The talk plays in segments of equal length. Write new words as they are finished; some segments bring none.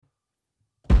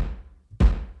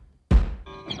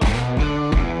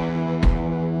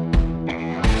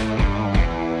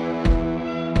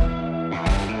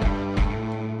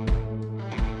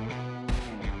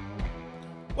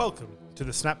Welcome to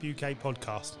the Snap UK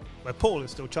podcast, where Paul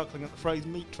is still chuckling at the phrase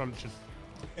meat truncheon.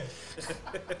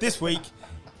 This week,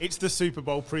 it's the Super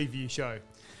Bowl preview show,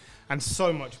 and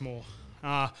so much more.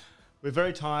 We're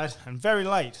very tired and very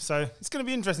late, so it's going to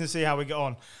be interesting to see how we get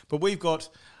on. But we've got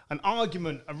a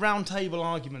round table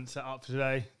argument set up for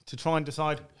today to try and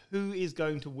decide who is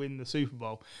going to win the Super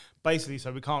Bowl. Basically,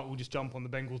 so we can't all just jump on the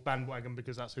Bengals bandwagon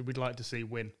because that's who we'd like to see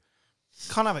win.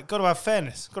 Can't have it. Got to have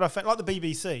fairness. Got to have like the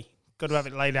BBC. Got to have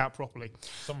it laid out properly.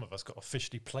 Some of us got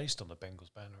officially placed on the Bengals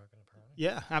bandwagon, apparently.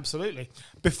 Yeah, absolutely.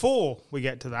 Before we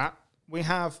get to that, we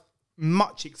have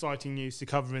much exciting news to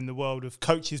cover in the world of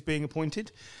coaches being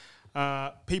appointed,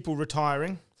 people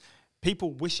retiring,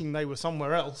 people wishing they were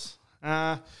somewhere else,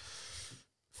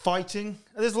 fighting.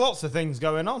 There's lots of things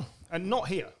going on. And not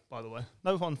here, by the way.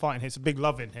 No fun fighting here. It's a big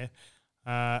love in here.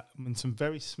 And some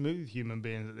very smooth human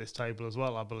beings at this table as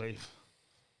well, I believe.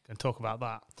 Going to talk about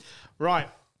that. Right.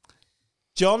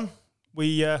 John,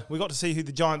 we got to see who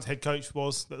the Giants head coach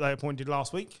was that they appointed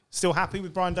last week. Still happy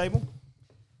with Brian Dable?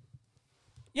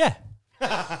 Yeah.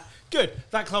 Good.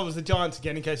 That covers the Giants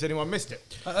again in case anyone missed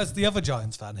it. As the other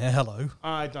Giants fan here, hello.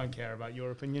 I don't care about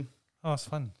your opinion. Oh, it's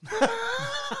fun.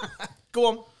 Go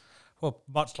on. Well,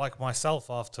 much like myself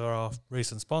after our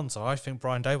recent sponsor, I think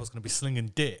Brian Dable's going to be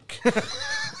slinging dick.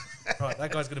 Right,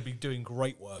 that guy's going to be doing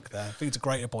great work there. I think it's a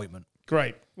great appointment.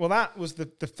 Great. Well, that was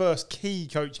the first key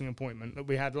coaching appointment that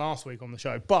we had last week on the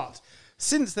show. But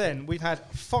since then, we've had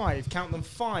five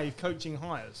coaching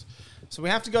hires. So we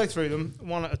have to go through them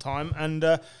one at a time. And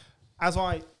as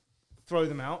I throw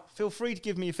them out, feel free to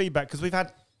give me your feedback because we've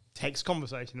had text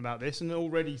conversation about this and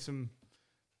already some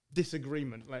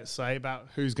disagreement, let's say, about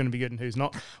who's going to be good and who's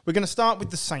not. We're going to start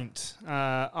with the Saints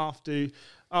after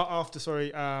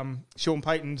Sean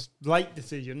Payton's late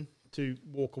decision to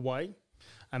walk away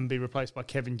and be replaced by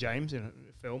Kevin James in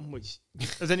a film, which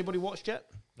has anybody watched yet?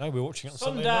 No, we're watching it on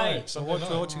Sunday.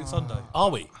 We're watching it Sunday. Are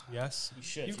we? Yes. You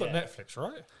should. You've got Netflix,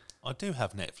 right? I do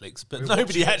have Netflix, but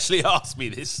nobody actually asked me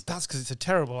this. That's because it's a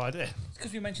terrible idea. It's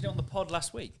because we mentioned it on the pod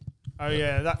last week. Oh,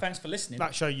 yeah. Thanks for listening.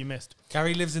 That show you missed.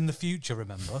 Gary lives in the future,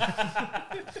 remember?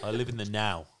 I live in the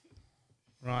now.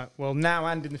 Right. Well, now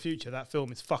and in the future, that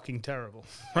film is fucking terrible.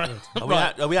 Right.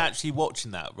 Are we actually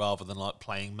watching that rather than like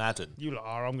playing Madden? You lot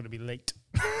are. I'm going to be late.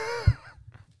 I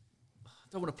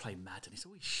don't want to play Madden. It's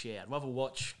always shit. I'd rather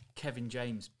watch Kevin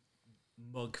James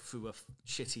mug through a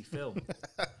shitty film,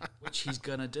 which he's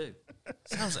going to do.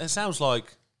 It sounds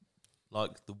like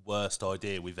the worst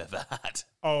idea we've ever had.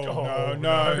 Oh,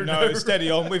 no.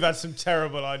 Steady on. We've had some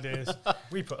terrible ideas.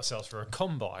 We put ourselves through a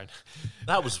combine.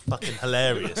 That was fucking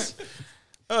hilarious.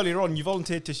 Earlier on, you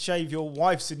volunteered to shave your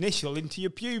wife's initial into your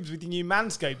pubes with your new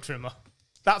Manscaped trimmer.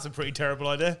 That's a pretty terrible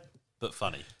idea. But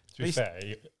funny. To be fair,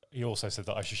 he also said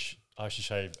that I should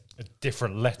shave a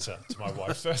different letter to my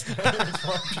wife's first name.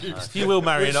 If you will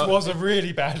marry Which was a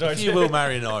really bad idea. If you will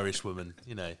marry an Irish woman,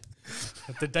 you know.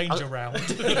 The danger round.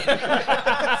 See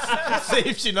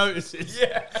if she notices.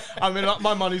 Yeah. I mean,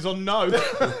 my money's on no,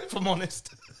 if I'm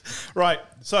honest. Right,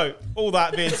 so all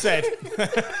that being said,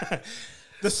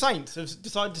 the Saints have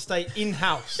decided to stay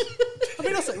in-house. I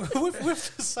mean,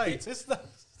 with the Saints, is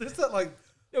that like...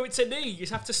 No, it's a knee. You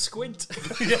just have to squint.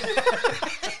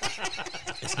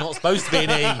 It's not supposed to be an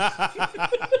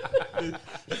E.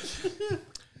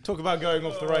 Talk about going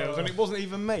off the rails, and it wasn't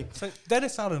even me. So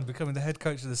Dennis Allen becoming the head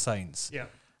coach of the Saints. Yeah.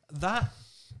 That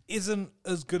isn't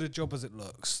as good a job as it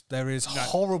looks. There is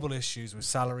horrible issues with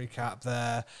salary cap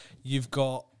there. You've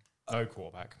got... No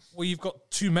quarterback. Well, you've got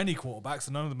too many quarterbacks,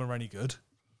 and none of them are any good.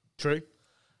 True.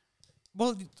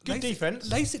 Well, Good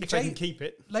defense. If they can keep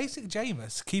it. LASIK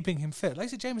Jameis, keeping him fit.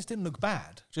 LASIK Jameis didn't look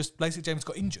bad. Just LASIK Jameis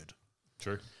got injured.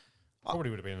 True. Probably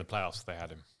would have been in the playoffs if they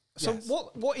had him. So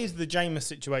what is the Jameis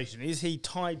situation? Is he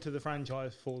tied to the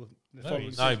franchise for the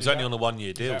following season? No, he was only on a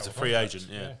 1-year deal. It's a free agent,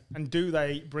 yeah. And do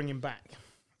they bring him back?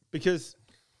 Because...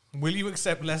 Will you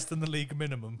accept less than the league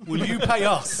minimum? Will you pay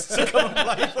us to come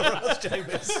and play for us,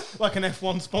 Jameis? Like an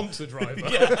F1 sponsor driver.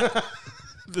 Yeah.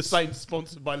 The Saints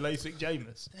sponsored by LASIK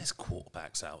Jameis. There's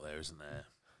quarterbacks out there, isn't there?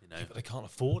 You know, But they can't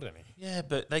afford any. yeah,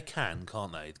 but they can,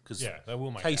 can't they? Because They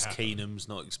will make Case it happen. Keenum's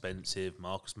not expensive.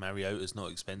 Marcus Mariota's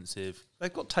not expensive.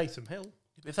 They've got Taysom Hill.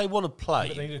 If they want to But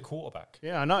they play, need a quarterback.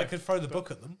 Yeah, I know. I could throw the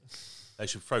book at them. they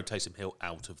should throw Taysom Hill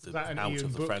out of the That an Ian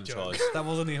Book franchise. joke. That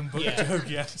wasn't Ian Book joke,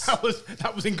 yes.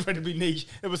 That was incredibly niche.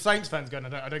 There were Saints fans going,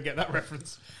 I don't get that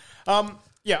reference.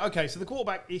 Yeah, okay, so the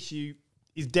quarterback issue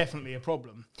is definitely a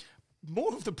problem.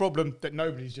 More of the problem that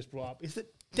nobody's just brought up is that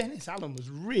Dennis Allen was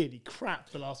really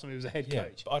crap the last time he was a head Yeah,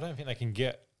 coach. but I don't think they can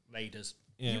get... Raiders.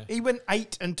 Yeah. He went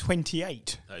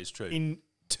 8-28 That is true. in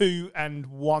 2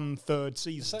 1/3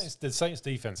 seasons. The Saints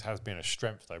defense has been a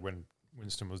strength though when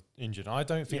Winston was injured. I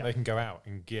don't think they can go out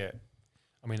and get.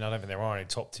 I mean, I don't think there are any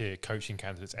top tier coaching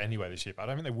candidates anyway this year. But I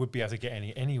don't think they would be able to get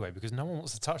any anyway because no one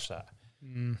wants to touch that.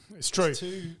 It's true.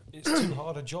 It's too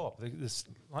hard a job.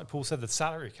 Like Paul said, the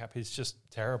salary cap is just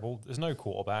terrible. There's no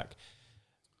quarterback.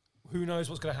 Who knows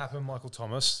what's going to happen, Michael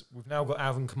Thomas? We've now got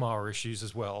Alvin Kamara issues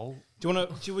as well.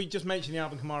 Should we just mention the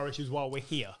Alvin Kamara issues while we're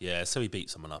here? Yeah, so he beat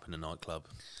someone up in a nightclub.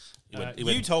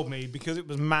 You told me because it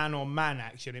was man-on-man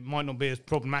action, it might not be as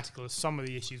problematical as some of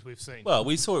the issues we've seen. Well,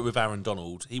 we saw it with Aaron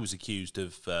Donald. He was accused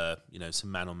of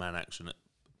some man-on-man action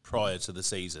prior to the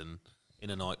season in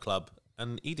a nightclub,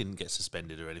 and he didn't get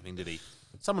suspended or anything, did he?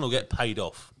 Someone will get paid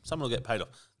off.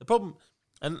 The problem,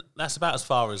 and that's about as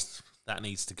far as that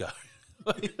needs to go.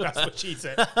 That's what she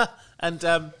said. And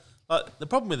the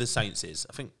problem with the Saints is,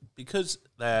 I think, because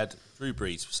they had Drew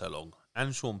Brees for so long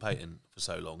and Sean Payton for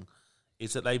so long,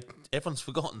 is that everyone's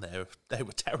forgotten they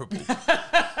were terrible.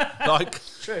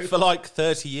 For like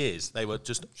 30 years, they were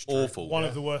just awful. One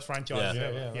of the worst franchises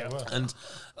ever. They were. And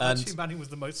Actually, Manning was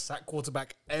the most sacked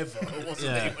quarterback ever,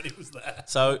 wasn't he, when he was there?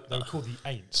 So They were called the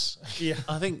Aints. Yeah.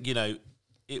 I think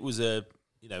it was a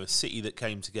city that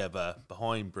came together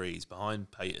behind Breeze, behind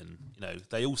Peyton.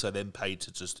 They also then paid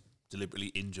to just deliberately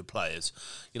injure players.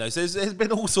 So there's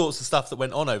been all sorts of stuff that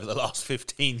went on over the last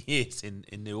 15 years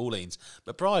in New Orleans.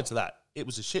 But prior to that, it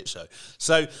was a shit show.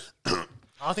 So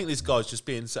I think this guy's just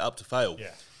being set up to fail.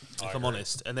 Yeah, if I'm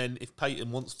honest. And then if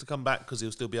Peyton wants to come back because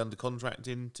he'll still be under contract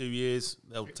in 2 years,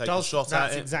 they'll take a shot at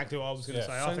That's it. exactly what I was going to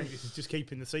say. So I think this is just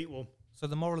keeping the seat warm. So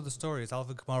the moral of the story is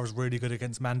Alvin Kamara's really good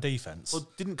against man defense. Well,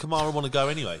 didn't Kamara want to go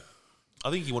anyway?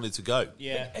 I think he wanted to go.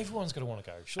 Yeah. Everyone's going to want to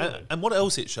go, surely. And what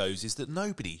else it shows is that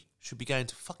nobody should be going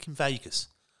to fucking Vegas.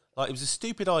 Like, it was a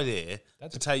stupid idea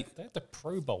to take. They had the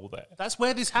Pro Bowl there. That's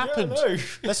where this happened. I know.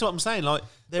 That's what I'm saying. Like,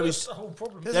 That's the whole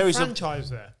problem. There's a franchise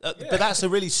there. but that's a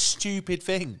really stupid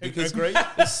thing because Agree?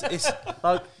 it's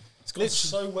like It's gone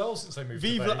so well since they moved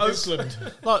Viva to Vegas. Oakland.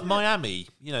 like Miami.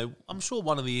 I'm sure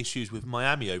one of the issues with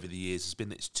Miami over the years has been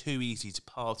that it's too easy to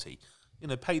party.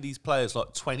 Pay these players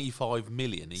like $25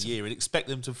 million a year and expect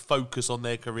them to focus on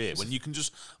their career when you can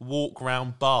just walk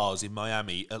around bars in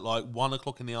Miami at like 1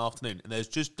 o'clock in the afternoon and there's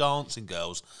just dancing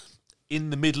girls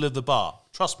in the middle of the bar.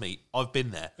 Trust me, I've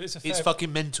been there. It's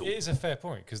fucking mental. It is a fair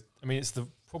point because it's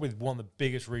probably one of the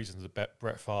biggest reasons that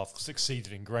Brett Favre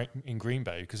succeeded in Green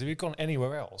Bay. Because if he'd gone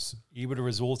anywhere else, he would have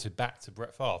resorted back to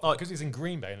Brett Favre. Because he's in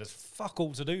Green Bay and there's fuck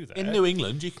all to do there. In New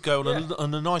England, you could go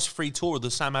on a nice free tour of the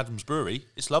Sam Adams Brewery.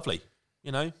 It's lovely.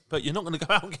 But you're not going to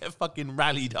go out and get fucking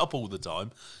rallied up all the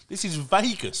time. This is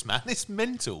Vegas, man. It's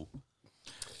mental.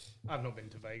 I've not been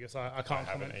to Vegas. I can't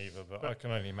I haven't comment. either, but I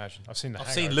can only imagine. I've seen I've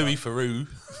seen Louis Theroux.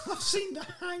 I've seen The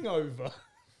Hangover.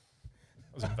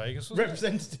 I was in Vegas, wasn't it?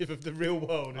 Representative of the real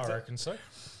world. I reckon so.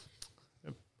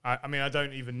 I mean, I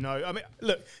don't even know. I mean,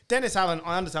 look, Dennis Allen,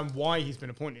 I understand why he's been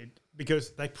appointed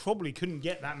because they probably couldn't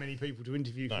get that many people to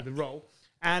interview for the role.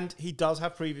 And he does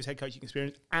have previous head coaching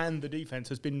experience, and the defense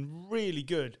has been really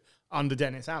good under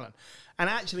Dennis Allen.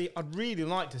 And actually, I'd really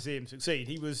like to see him succeed.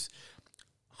 He was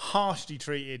harshly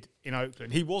treated in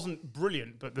Oakland. He wasn't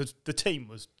brilliant, but the team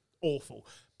was awful.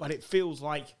 But it feels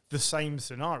like the same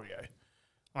scenario.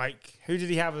 Like, who did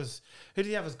he have as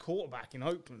quarterback in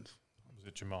Oakland? Was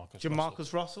it Jamarcus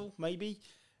Jamarcus Russell, maybe.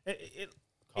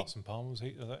 Carson Palmer was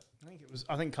he? Was that?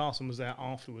 I think Carson was there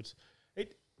afterwards.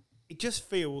 It just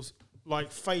feels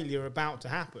like failure about to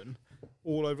happen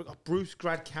all over. Bruce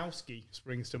Gradkowski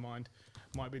springs to mind.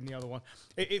 Might have been the other one.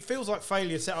 It feels like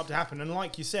failure set up to happen. And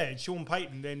like you said, Sean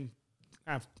Payton then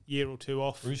have a year or two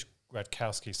off. Bruce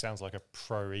Gradkowski sounds like a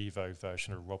pro Evo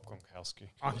version of Rob Gronkowski.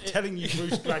 I'm telling you,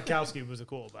 Bruce Gradkowski was a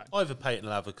quarterback. Either Peyton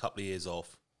will have a couple of years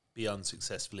off, be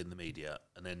unsuccessful in the media,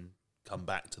 and then come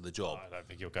back to the job. I don't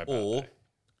think he'll go back. Or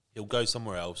he'll go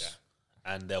somewhere else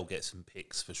and they'll get some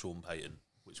picks for Sean Payton,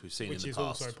 which we've seen in the Which is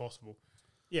past. also possible.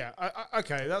 Yeah,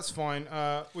 okay, that's fine.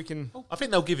 We can... I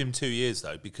think they'll give him 2 years,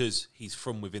 though, because he's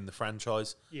from within the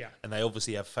franchise. Yeah. And they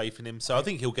obviously have faith in him. So I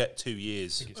think he'll get 2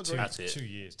 years It's at it. 2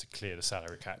 years to clear the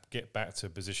salary cap, get back to a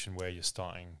position where you're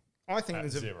starting. I think at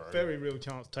there's zero. a very real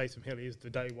chance Taysom Hill is the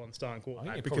day one starting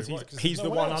quarterback it because probably was, he's there's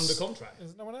the no one else. under contract.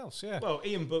 There's no one else, yeah. Well,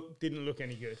 Ian Book didn't look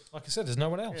any good. Like I said, there's no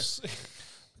one else.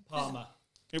 Palmer.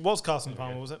 It was Carson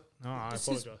Palmer, was it? No, I This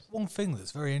is apologise. one thing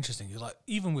that's very interesting. You're like,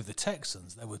 even with the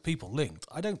Texans, there were people linked.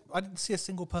 I didn't see a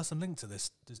single person linked to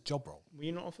this job role. Were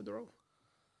you not offered the role?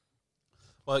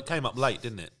 Well, it came up late,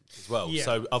 didn't it, as well? Yeah.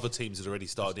 So other teams had already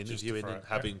started Just interviewing to and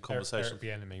throw- having conversations.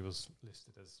 Eric Bieniemy was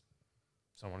listed as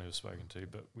someone who was spoken to,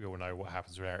 but we all know what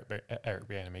happens when Eric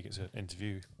Bieniemy gets an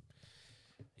interview.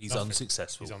 He's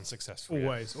unsuccessful. He's unsuccessful.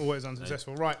 Yeah. Always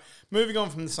unsuccessful. Right, moving on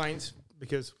from the Saints,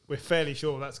 because we're fairly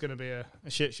sure that's going to be a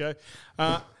shit show.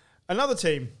 Another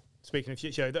team, speaking of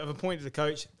shit show, that have appointed a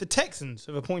coach, the Texans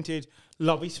have appointed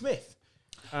Lovie Smith.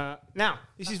 Now,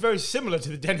 this is very similar to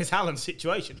the Dennis Allen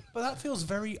situation. But that feels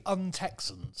very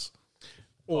un-Texans.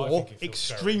 I Or think it feels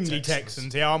extremely very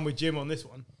Texans. Yeah, I'm with Jim on this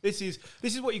one. This is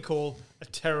what you call a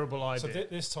terrible So idea.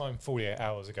 this time, 48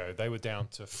 hours ago, they were down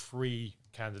to 3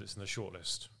 candidates in the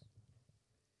shortlist.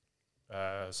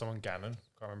 Someone Gannon,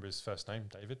 can't remember his first name,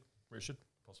 David, Richard,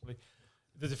 possibly.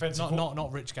 The defensive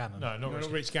Not Rich Gannon. No, not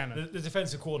Rich Gannon. The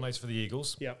defensive coordinator for the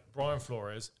Eagles, Yep. Brian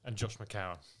Flores and Josh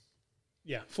McCown.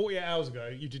 Yeah, 48 hours ago,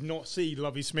 you did not see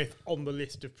Lovie Smith on the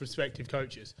list of prospective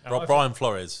coaches. Brian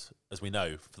Flores, as we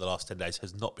know, for the last 10 days,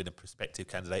 has not been a prospective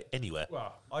candidate anywhere.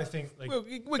 Well, I think they, We'll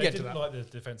they get to didn't that. like the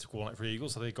defensive coordinator for the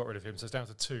Eagles, so they got rid of him. So it's down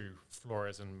to 2,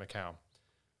 Flores and McCown.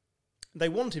 They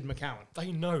wanted McCown.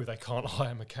 They know they can't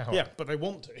hire McCown. Yeah, but they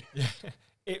want to. Yeah,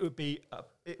 it would be a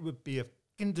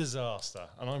fucking disaster,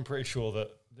 and I'm pretty sure that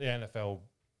the NFL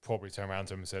probably turned around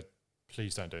to him and said,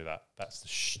 "Please don't do that. That's the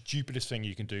stupidest thing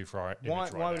you can do for our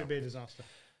image Why would now." it be a disaster?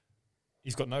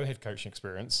 He's got no head coaching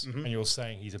experience, and you're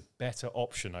saying he's a better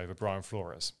option over Brian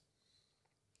Flores.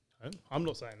 I'm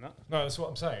not saying that. No, that's what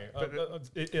I'm saying.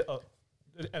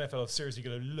 The NFL are seriously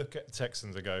going to look at the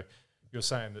Texans and go, "You're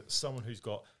saying that someone who's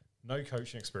got no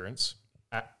coaching experience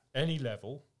at any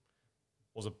level,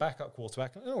 was a backup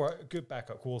quarterback, all right, a good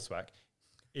backup quarterback,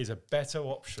 is a better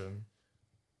option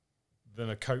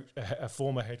than a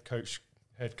former head coach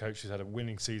who's had a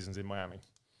winning seasons in Miami."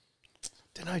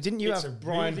 Don't know. Didn't you It's have a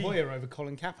Brian really- Hoyer over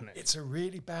Colin Kaepernick? It's a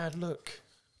really bad look.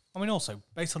 I mean, also,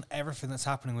 based on everything that's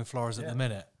happening with Flores at the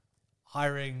minute,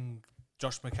 hiring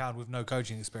Josh McCown with no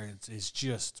coaching experience is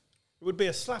just... It would be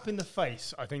a slap in the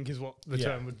face, I think, is what the Yeah.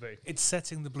 term would be. It's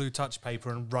setting the blue touch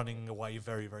paper and running away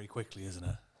very, very quickly, isn't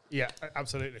it? Yeah,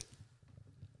 absolutely.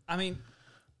 I mean,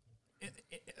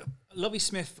 Lovie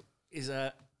Smith is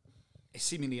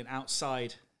seemingly an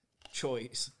outside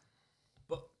choice,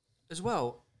 but as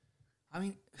well, I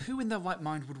mean, who in their right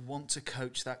mind would want to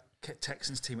coach that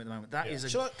Texans team at the moment? That is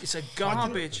it's a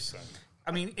garbage. 100%.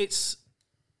 I mean,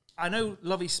 I know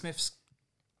Lovie Smith's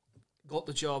got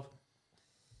the job.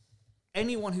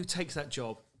 Anyone who takes that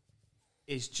job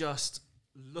is just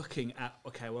looking at,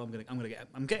 okay, well, I'm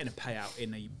getting a payout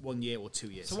in 1 year or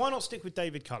 2 years. So why not stick with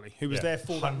David Culley, who was there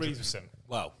for that reason? 100%.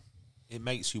 Well, it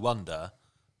makes you wonder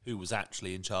who was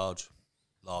actually in charge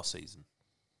last season.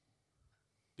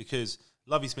 Because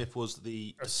Lovie Smith was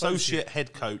the associate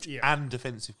head coach and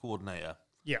defensive coordinator.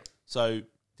 Yeah. So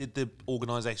did the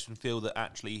organisation feel that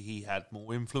actually he had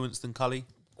more influence than Culley?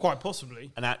 Quite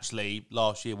possibly. And actually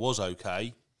last year was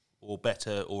okay or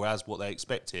better or as what they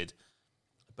expected.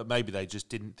 But maybe they just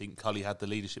didn't think Culley had the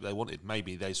leadership they wanted.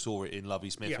 Maybe they saw it in Lovie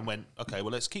Smith and went, okay,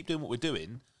 well, let's keep doing what we're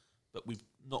doing, but we've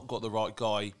not got the right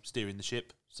guy steering the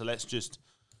ship. So let's just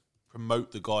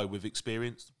promote the guy with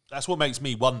experience. That's what makes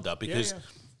me wonder because,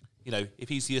 you know, if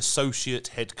he's the associate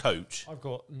head coach... I've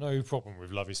got no problem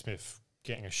with Lovie Smith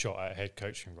getting a shot at a head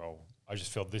coaching role. I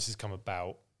just feel this has come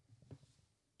about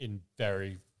in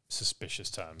very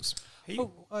suspicious terms.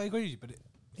 I agree with you, but...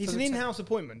 He's an in-house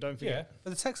appointment, don't forget. Yeah. For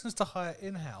the Texans to hire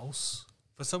in-house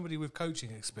for somebody with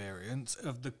coaching experience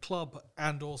of the club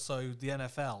and also the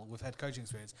NFL with head coaching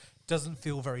experience doesn't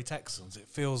feel very Texans. It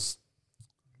feels...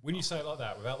 When you say it like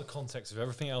that, without the context of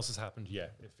everything else that's happened,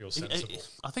 it feels sensible.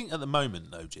 I think at the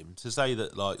moment, though, Jim, to say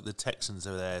that like the Texans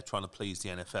are there trying to please the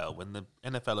NFL when the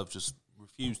NFL have just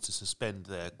refused to suspend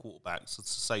their quarterbacks to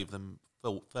save them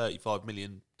 $35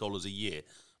 million a year,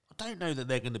 I don't know that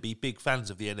they're going to be big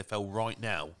fans of the NFL right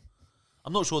now.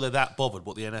 I'm not sure they're that bothered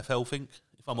what the NFL think,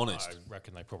 if I'm honest. I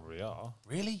reckon they probably are.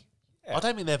 Really? I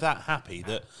don't think they're that happy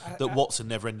that Watson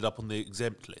never ended up on the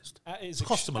exempt list. It's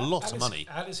cost them a lot of money.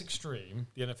 At its extreme,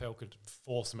 the NFL could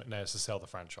force McNair to sell the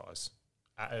franchise.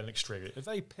 At an extreme, if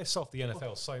they piss off the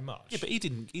NFL so much, Yeah, but he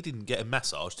didn't get a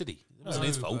massage, did he? It wasn't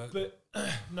his fault. But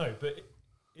but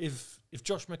if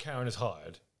Josh McCown is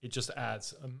hired, it just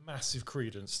adds a massive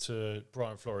credence to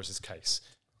Brian Flores' case.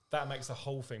 That makes the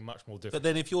whole thing much more difficult. But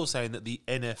then if you're saying that the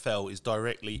NFL is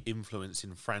directly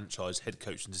influencing franchise head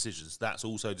coaching decisions, that's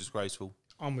also disgraceful.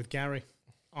 I'm with Gary.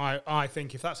 I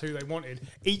think if that's who they wanted,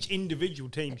 each individual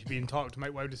team should be entitled to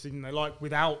make whatever decision they like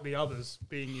without the others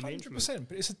being in the instrument. 100%.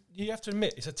 But you have to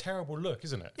admit, it's a terrible look,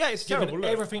 isn't it? Yeah, it's a Given terrible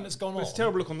look. everything that's gone But on. it's a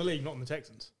terrible look on the league, not on the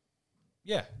Texans.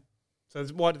 Yeah. So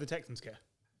why do the Texans care?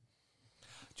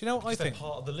 Do you know what I They're think?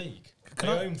 part of the league.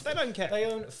 They don't care. They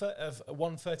own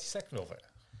 1/32 of it.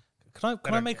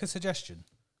 Can I make a suggestion?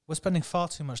 We're spending far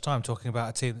too much time talking about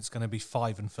a team that's going to be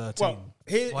 5 and 13. Well,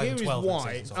 here 5 and is 12 why.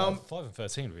 next season. 5 and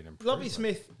 13 would be an improvement. Lovely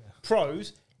Smith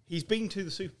pros. He's been to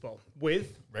the Super Bowl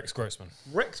with Rex Grossman.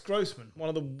 Rex Grossman, one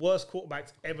of the worst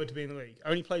quarterbacks ever to be in the league.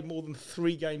 Only played more than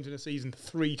 3 games in a season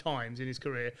 3 times in his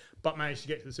career, but managed to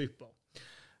get to the Super Bowl.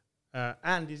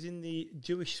 And is in the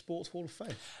Jewish Sports Hall of Fame.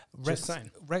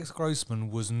 Rex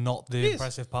Grossman was not the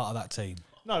impressive part of that team.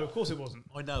 No, of course it wasn't.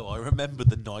 I know. I remember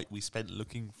the night we spent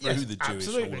looking through the Jewish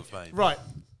absolutely. Hall of Fame. Right.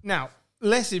 Now,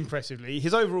 less impressively,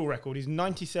 his overall record is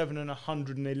 97 and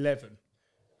 111.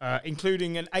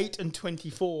 Including an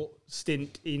 8-24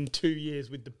 stint in 2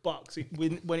 years with the Bucks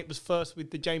when it was first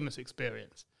with the Jameis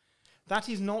experience. That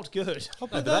is not good.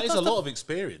 But that is a lot of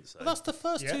experience. But that's the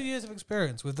first 2 years of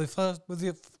experience with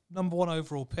the number 1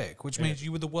 overall pick, which means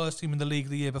you were the worst team in the league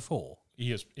the year before.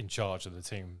 He was in charge of the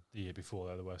team the year before.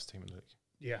 They're the worst team in the league.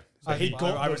 Yeah. So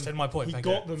I rescind my point. He Thank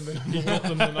got you. them. He got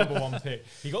them the number 1 pick.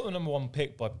 He got the number 1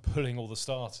 pick by pulling all the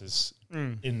starters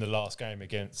in the last game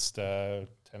against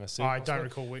Tennessee. I don't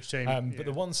recall which team. But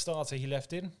the one starter he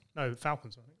left in... No,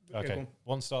 Falcons, I think. Okay,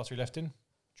 one starter he left in,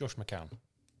 Josh McCown.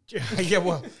 Yeah,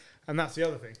 well, and that's the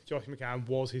other thing. Josh McCown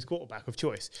was his quarterback of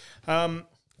choice. I'm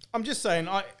just saying,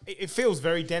 it feels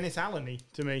very Dennis Allen-y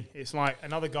to me. It's like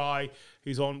another guy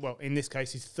who's on, well, in this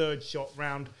case, his 3rd shot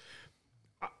round.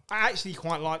 I actually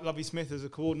quite like Lovie Smith as a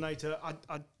coordinator.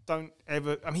 I don't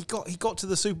ever... I mean, he got to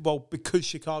the Super Bowl because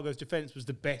Chicago's defence was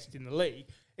the best in the league.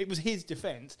 It was his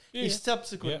defence. Yeah, He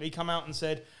subsequently come out and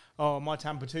said, oh, my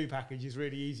Tampa 2 package is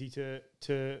really easy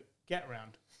to get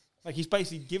around. Like, he's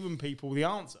basically given people the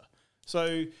answer.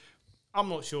 So, I'm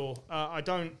not sure. I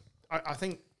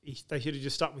think they should have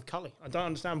just stuck with Cully. I don't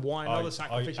understand why another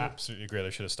sacrificial... I absolutely agree.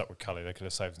 They should have stuck with Cully. They could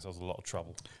have saved themselves a lot of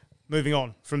trouble. Moving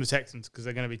on from the Texans, because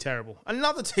they're going to be terrible.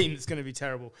 Another team that's going to be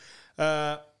terrible.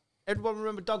 Everyone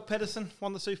remember Doug Pederson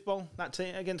won the Super Bowl? That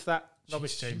team against that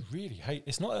rubbish team. You really hate...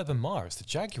 It's not Urban Meyer, it's the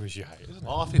Jaguars you hate, isn't it?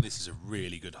 I think this is a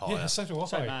really good hire. Yeah, so do I.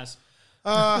 Same as.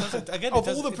 Again, Of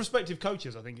all the prospective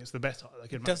coaches, I think it's the best hire they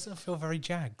could It make. doesn't feel very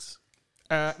Jags.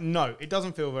 No, it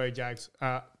doesn't feel very Jags.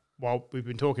 While we've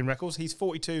been talking records, he's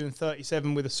 42 and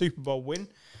 37 with a Super Bowl win.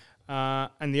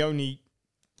 And the only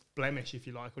blemish, if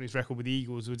you like, on his record with the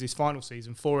Eagles was his final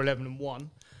season, 4-11 and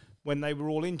 1, when they were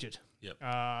all injured.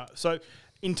 Yep. So,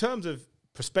 in terms of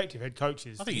prospective head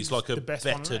coaches, I think he's like a the best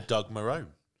one better there. Doug Marrone.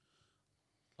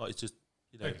 Like, it's just,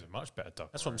 you I know, think it's a much better Doug.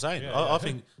 that's what I'm saying. Yeah, I yeah.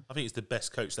 think it's the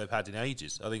best coach they've had in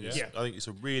ages. I think it's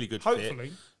a really good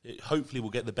Hopefully. fit. Hopefully, we'll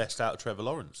get the best out of Trevor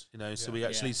Lawrence. You know, so we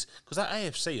actually, because that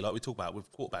AFC, like we talk about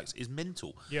with quarterbacks, is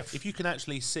mental. Yeah. If you can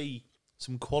actually see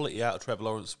some quality out of Trevor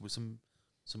Lawrence with some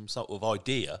sort of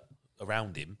idea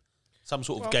around him, some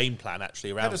sort of game plan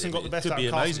actually around Pederson him, got the it best could out be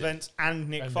of Carson amazing. Wentz and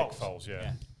Nick Foles. Nick Foles,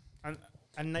 yeah.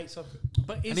 And Nate Sutton.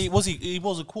 But And is, he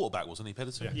was a quarterback, wasn't he,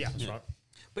 Pederson? Yeah. That's right.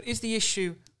 but is the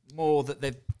issue more that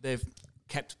they've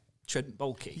kept Trent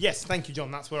bulky? Yes, thank you, John.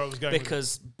 That's where I was going.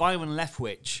 Because Byron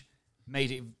Leftwich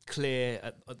made it clear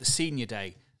at the senior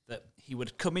day that he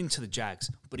would come into the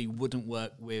Jags, but he wouldn't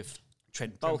work with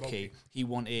Trent Baalke. He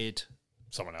wanted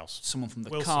Someone else. someone from the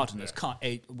Wilson, Cardinals,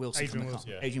 Adrian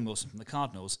Adrian Wilson from the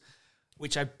Cardinals,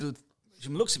 which from the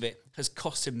looks of it has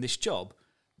cost him this job.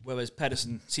 Whereas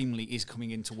Pedersen seemingly is coming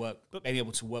in to work, being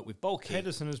able to work with Baalke.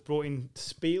 Pedersen has brought in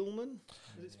Spielman.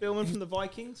 Is it Spielman from the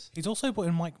Vikings? He's also brought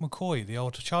in Mike McCoy, the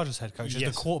old Chargers head coach, as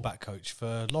Yes. the quarterback coach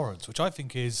for Lawrence, which I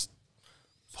think is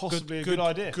Possibly a good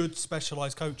idea. Good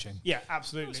specialised coaching. Yeah, I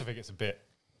absolutely. also think it's a bit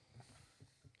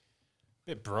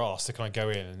brass to kind of go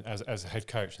in and as a head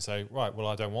coach and say, right, well,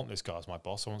 I don't want this guy as my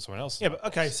boss. I want someone else. Yeah, but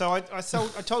okay. So I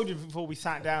told you before we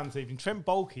sat down this evening. Trent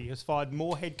Baalke has fired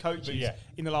more head coaches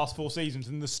in the last 4 seasons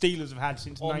than the Steelers have had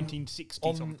since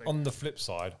 1960 something. On the flip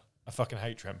side, I fucking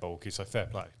hate Trent Baalke, so fair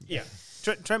play. Yeah,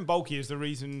 Trent Baalke is the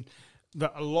reason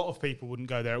that a lot of people wouldn't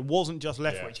go there. It wasn't just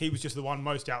Leftwich; Yeah. he was just the one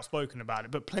most outspoken about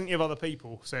it. But plenty of other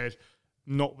people said,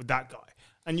 "Not with that guy."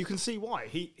 And you can see why.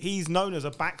 He's known as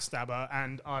a backstabber,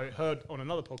 and I heard on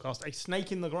another podcast, a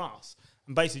snake in the grass,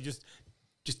 and basically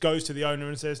just goes to the owner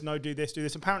and says, "No, do this, do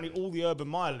this." Apparently, all the Urban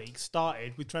Meyer leagues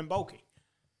started with Trent Baalke.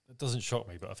 It doesn't shock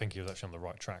me, but I think he was actually on the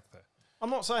right track there. I'm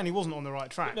not saying he wasn't on the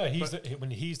right track. No, he's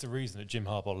but he's the reason that Jim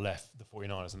Harbaugh left the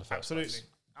 49ers in the first absolutely. place.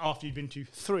 After you'd been to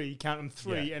three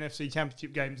NFC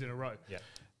Championship games in a row. Yeah.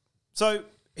 So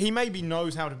he maybe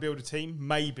knows how to build a team,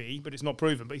 maybe, but it's not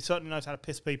proven. But he certainly knows how to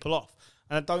piss people off.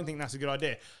 And I don't think that's a good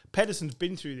idea. Pedersen's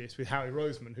been through this with Howie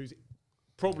Roseman, who's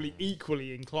probably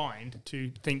equally inclined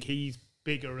to think he's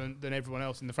bigger than everyone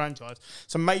else in the franchise.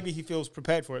 So maybe he feels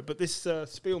prepared for it. But this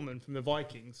Spielman from the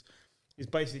Vikings is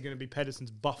basically going to be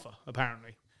Pedersen's buffer,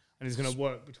 apparently. and it's going to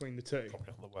work between the two. Probably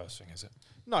not the worst thing, is it?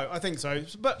 No, I think so.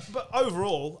 But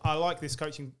overall, I like this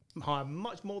coaching hire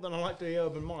much more than I like the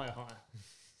Urban Meyer hire.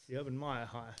 The Urban Meyer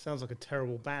hire sounds like a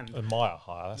terrible band. A Meyer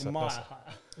hire. That's The a, Meyer that's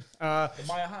hire. The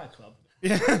Maya Hire Club.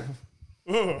 Yeah.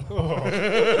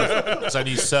 There's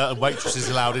only certain waitresses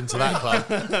allowed into that club.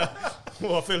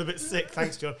 Well, I feel a bit sick.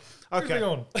 Thanks, John. Okay.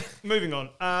 Moving on.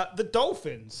 The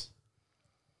Dolphins.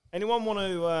 Anyone want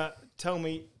to tell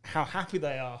me how happy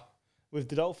they are with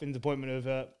the Dolphins' appointment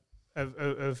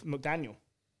of McDaniel?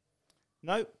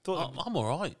 No? I'm all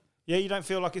right. Yeah, you don't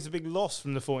feel like it's a big loss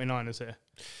from the 49ers here?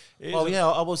 Well, yeah,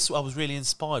 I was really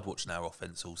inspired watching our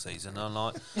offense all season,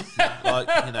 and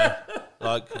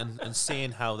and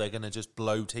seeing how they're going to just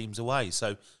blow teams away.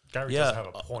 So Gary does have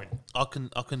a point. I can,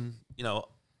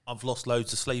 I've lost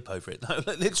loads of sleep over it. No,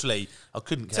 literally, I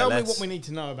couldn't care Tell less. me what we need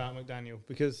to know about McDaniel,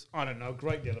 because I don't know a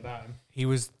great deal about him. He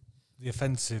was the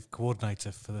offensive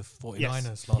coordinator for the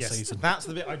 49ers last season. That's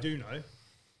the bit I do know.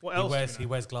 What else? He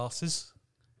wears glasses.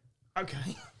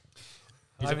 Okay.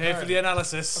 I'm here for the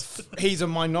analysis. He's a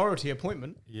minority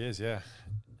appointment. He is, yeah.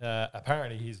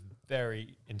 Apparently, he's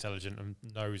very intelligent and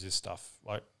knows his stuff.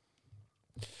 Like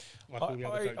all the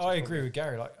other coaches, I agree with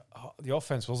Gary. Like the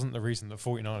offense wasn't the reason the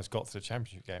 49ers got to the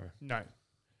championship game. No.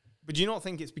 But do you not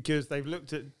think it's because they've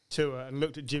looked at Tua and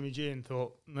looked at Jimmy G and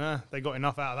thought, nah, they got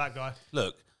enough out of that guy?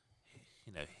 Look,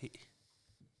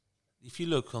 if you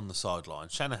look on the sideline,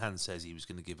 Shanahan says he was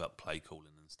going to give up play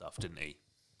calling and stuff, didn't he?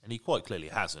 And he quite clearly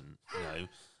hasn't,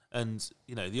 And,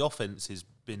 the offense has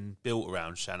been built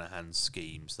around Shanahan's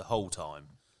schemes the whole time.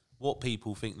 What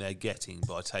people think they're getting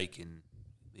by taking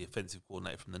the offensive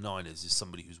coordinator from the Niners is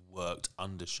somebody who's worked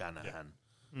under Shanahan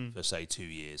for, say, 2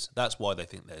 years. That's why they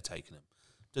think they're taking him.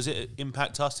 Does it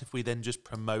impact us if we then just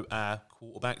promote our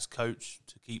quarterbacks coach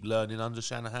to keep learning under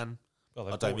Shanahan?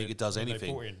 Well, I don't think it does anything.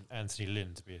 They brought in Anthony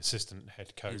Lynn to be assistant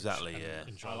head coach. Exactly, and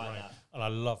yeah. I like that. And I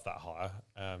love that hire.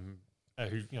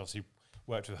 Who obviously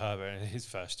worked with Herbert in his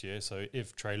first year. So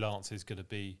if Trey Lance is going to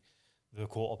be the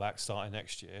quarterback starting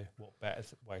next year, what better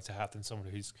way to have than someone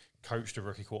who's coached a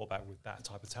rookie quarterback with that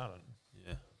type of talent?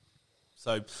 Yeah.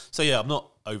 So yeah, I'm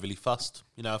not overly fussed.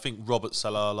 I think Robert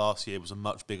Salah last year was a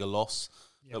much bigger loss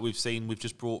that we've seen. We've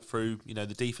just brought through. The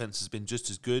defense has been just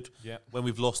as good. Yeah. When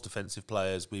we've lost defensive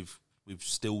players, we've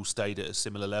still stayed at a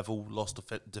similar level. Lost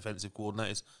defensive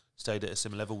coordinators, stayed at a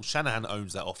similar level. Shanahan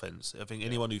owns that offense. I think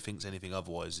anyone who thinks anything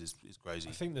otherwise is crazy.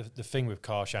 I think the thing with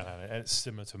Kyle Shanahan, and it's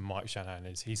similar to Mike Shanahan,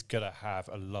 is he's going to have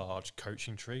a large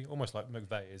coaching tree, almost like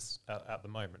McVay is at the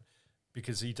moment,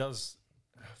 because he does,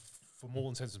 for more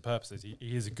intents and purposes,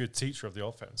 he is a good teacher of the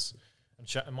offense.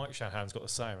 And Mike Shanahan's got the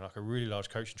same, like a really large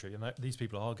coaching tree, and these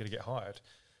people are going to get hired.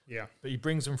 Yeah. But he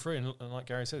brings them through, and like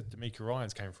Gary said, D'Amico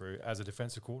Ryans came through as a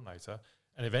defensive coordinator,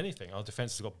 and if anything, our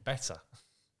defense has got better.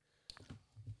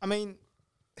 I mean,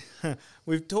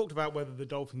 we've talked about whether the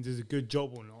Dolphins is a good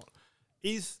job or not.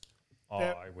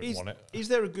 I wouldn't want it. Is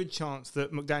there a good chance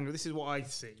that McDaniel, this is what I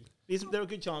see, is there a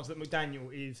good chance that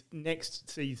McDaniel is next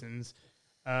season's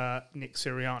Nick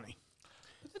Sirianni?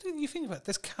 But you think about it,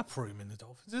 there's cap room in the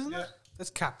Dolphins, isn't there? There's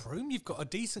cap room. You've got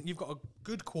a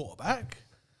good quarterback.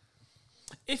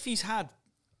 If he's had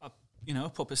a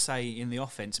proper say in the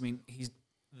offense, I mean,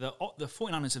 the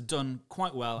 49ers have done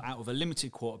quite well out of a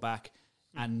limited quarterback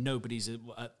and nobody's a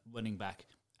running back.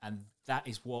 And that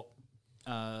is what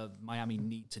Miami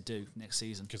need to do next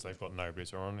season. Because they've got nobody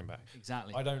to running back.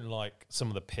 Exactly. I don't like some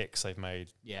of the picks they've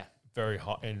made. Yeah. Very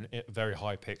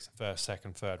high picks, first,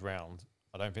 second, third round.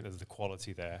 I don't think there's the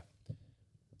quality there.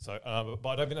 So, but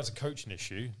I don't think that's a coaching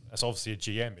issue. That's obviously a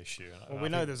GM issue. Well, we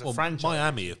know there's a franchise.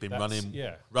 Miami have been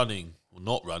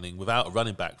not running without a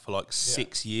running back for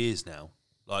 6 years now.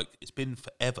 It's been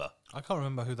forever. I can't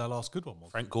remember who their last good one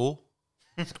was. Frank Gore.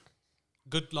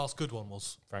 Last good one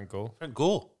was Frank Gore. Frank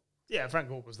Gore. Yeah, Frank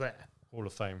Gore was there. Hall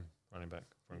of Fame running back,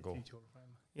 Frank Gore.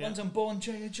 Yeah. London-born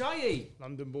Jay Ajayi.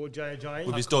 London-born Jay Ajayi.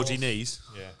 With his dodgy knees.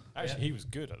 Yeah. Actually, he was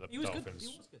good at the He was Dolphins.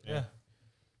 good. He was good. Yeah.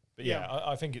 But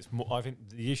I think it's more. I think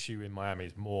the issue in Miami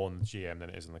is more on the GM than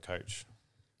it is on the coach.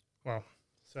 Well,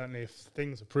 certainly if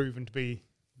things are proven to be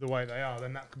the way they are,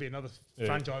 then that could be another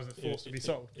franchise that's forced to be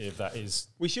sold. If that is,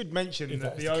 We should mention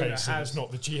that the the owner case, has it's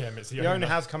not the GM, it's the owner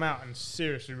has come out and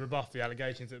seriously rebuffed the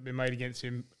allegations that have been made against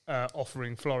him,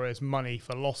 offering Flores money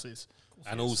for losses.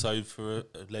 And also for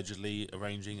allegedly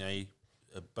arranging a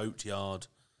boatyard,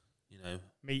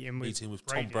 Meeting with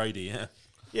Tom Brady. Yeah.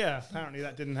 Yeah, apparently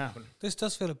that didn't happen. This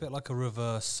does feel a bit like a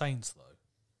reverse Saints, though.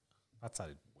 That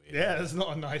sounded weird. Yeah, that's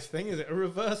not a nice thing, is it? A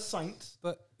reverse Saints?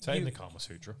 But Take the Kama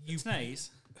Sutra. Snays.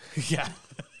 yeah,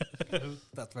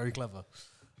 that's very clever.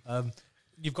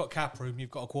 You've got cap room,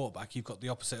 you've got a quarterback, you've got the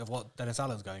opposite of what Dennis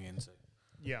Allen's going into.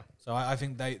 Yeah. So I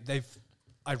think they've.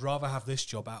 I'd rather have this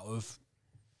job out of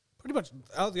pretty much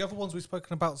out of the other ones we've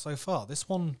spoken about so far. This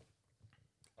one,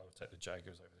 I would take the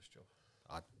Jaguars over this job.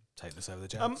 I'd take this over the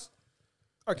Jags.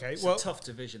 Okay, It's well, a tough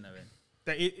division they're in.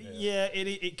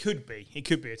 it could be. It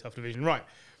could be a tough division. Right.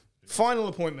 Final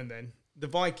appointment then. The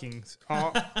Vikings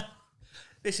are.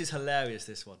 This is hilarious,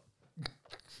 this one.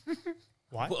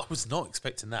 Why? Well, I was not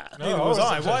expecting that. Neither was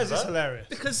I. Why is this hilarious?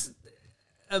 Because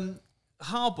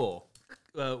Harbaugh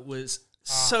was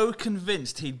so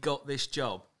convinced he'd got this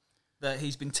job that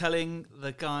he's been telling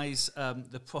the guys,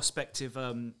 the prospective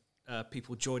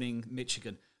people joining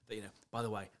Michigan, that, by the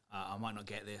way, I might not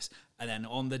get this. And then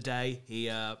on the day he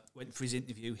went for his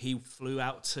interview, he flew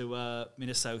out to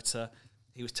Minnesota.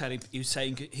 He was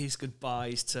saying his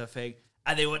goodbyes to thing,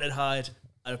 and they went and hired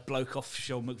a bloke off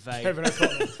Sean McVay. Kevin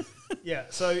O'Connell. Yeah,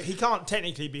 so he can't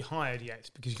technically be hired yet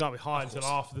because he can't be hired until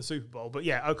after the Super Bowl. But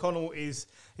yeah, O'Connell is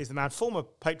the man. Former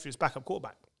Patriots backup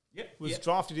quarterback. Was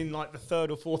drafted in like the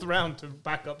 3rd or 4th round to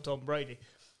back up Tom Brady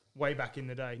way back in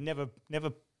the day. Never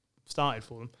started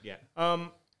for them. Yeah.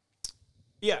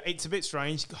 Yeah, it's a bit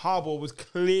strange. Harbaugh was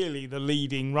clearly the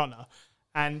leading runner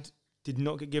and did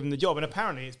not get given the job. And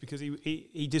apparently it's because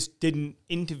he just didn't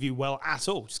interview well at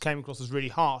all. Just came across as really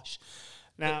harsh.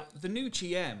 Now, the new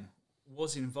GM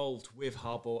was involved with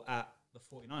Harbaugh at the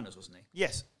 49ers, wasn't he?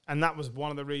 yes, and that was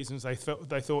one of the reasons they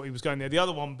thought he was going there. The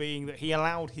other one being that he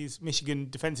allowed his Michigan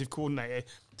defensive coordinator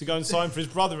to go and sign for his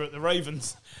brother at the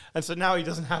Ravens. And so now he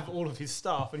doesn't have all of his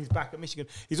staff and he's back at Michigan.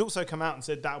 He's also come out and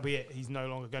said that'll be it. He's no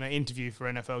longer going to interview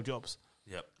for NFL jobs.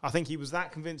 Yep. I think he was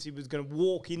that convinced he was going to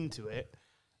walk into it,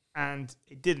 and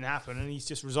it didn't happen, and he's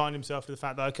just resigned himself to the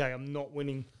fact that, okay, I'm not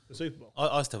winning the Super Bowl.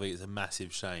 I still think it's a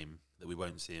massive shame that we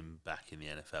won't see him back in the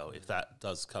NFL if that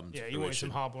does come to Yeah, fruition. you wanted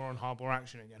some Harbaugh on Harbaugh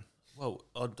action again. Well,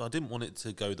 I didn't want it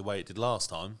to go the way it did last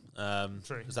time,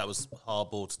 because that was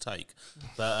Harbaugh to take.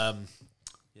 But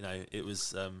it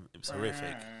was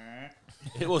horrific.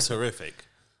 It was horrific.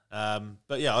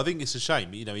 But yeah, I think it's a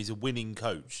shame. He's a winning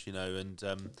coach.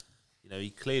 And he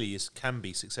clearly can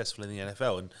be successful in the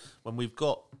NFL. And when we've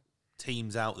got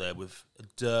teams out there with a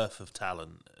dearth of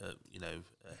talent,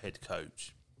 a head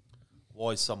coach,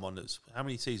 why is someone how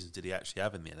many seasons did he actually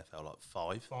have in the NFL? Like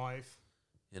 5? 5.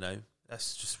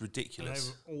 That's just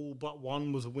ridiculous. All but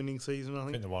one was a winning season, I I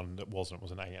think. think the one that wasn't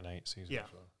was an 8-8 season. Yeah.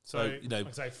 As well. So, like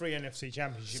I say 3 NFC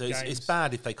championship So games. it's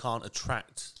bad if they can't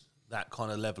attract that kind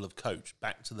of level of coach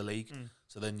back to the league.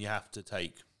 So then you have to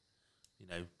take,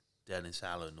 Dennis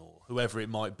Allen or whoever it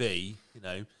might be.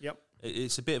 Yep.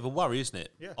 It's a bit of a worry, isn't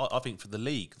it? Yeah. I think for the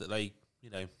league that they,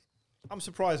 I'm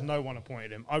surprised no one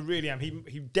appointed him. I really am.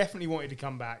 He definitely wanted to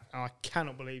come back, and I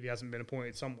cannot believe he hasn't been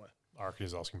appointed somewhere. I reckon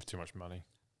he's asking for too much money.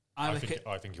 I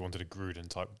think he wanted a Gruden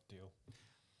type deal.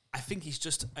 I think he's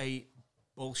just a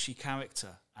bullshit character,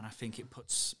 and I think it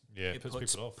puts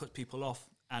people off.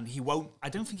 And he won't. I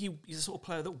don't think he's the sort of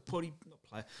player that will probably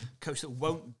coach that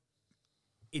won't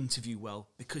interview well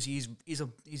because he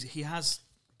has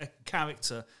a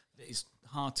character that is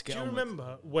hard to get on. Do you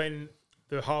remember when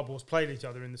the Harbaughs played each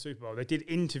other in the Super Bowl? They did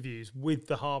interviews with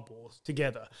the Harbaughs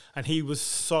together, and he was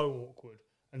so awkward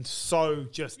and so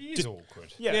just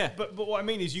awkward. Yeah. But what I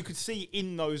mean is, you could see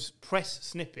in those press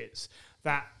snippets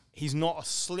that he's not a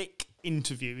slick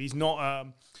interview. He's not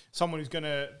someone who's going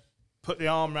to put the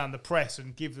arm around the press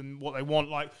and give them what they want.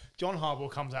 Like John Harbaugh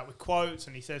comes out with quotes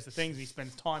and he says the things, he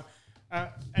spends time.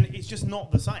 And it's just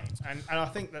not the same. And I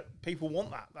think that people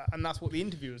want that. And that's what the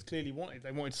interviewers clearly wanted.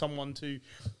 They wanted someone to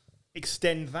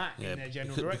extend that in their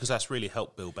general direction. Because that's really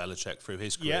helped Bill Belichick through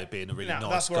his career, being a really nice guy.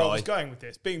 That's where I was going with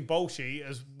this. Being Bolshe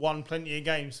has won plenty of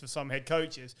games for some head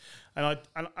coaches. And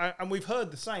we've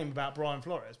heard the same about Brian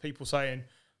Flores. People saying,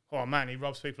 oh man, he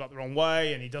rubs people up the wrong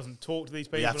way and he doesn't talk to these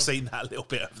people. We have seen that a little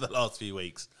bit over the last few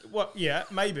weeks. Well, yeah,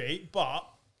 maybe, but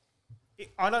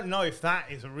I don't know if that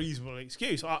is a reasonable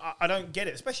excuse. I don't get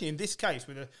it, especially in this case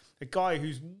with a guy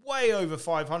who's way over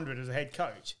 500 as a head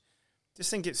coach.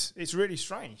 Just think it's really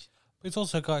strange. But it's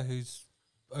also a guy who's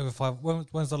over 5.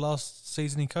 When's the last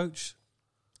season he coached?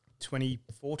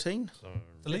 2014.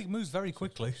 The league moves very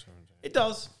quickly. It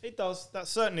does. That's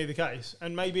certainly the case.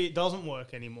 And maybe it doesn't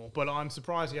work anymore, but I'm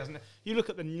surprised he hasn't. You look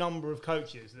at the number of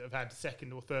coaches that have had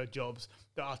second or third jobs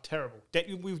that are terrible.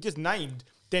 We've just named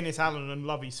Dennis Allen and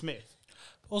Lovie Smith.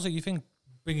 Also, you think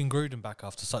bringing Gruden back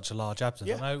after such a large absence,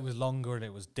 Yeah. I know it was longer and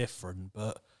it was different,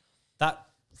 but that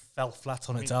fell flat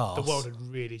on its arse. The world had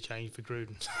really changed for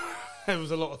Gruden. There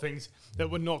was a lot of things that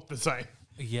were not the same.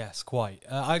 Yes, quite.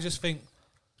 I just think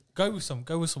go with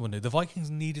someone new. The Vikings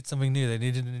needed something new. They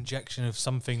needed an injection of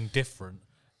something different.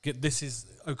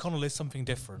 O'Connell is something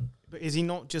different. But is he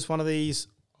not just one of these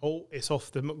Oh, it's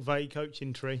off the McVay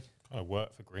coaching tree. Kind of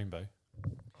work for Green Bay.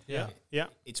 Yeah.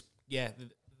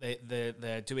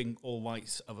 They're doing all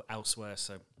whites of elsewhere,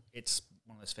 so it's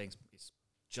one of those things. It's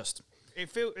just It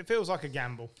feels like a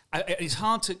gamble. it's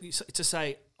hard to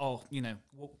say. Oh,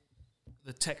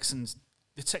 the Texans,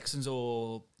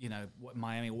 or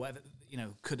Miami, or whatever,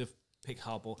 could have picked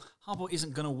Harbaugh. Harbaugh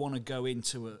isn't going to want to go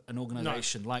into an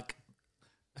organisation like,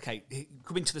 okay,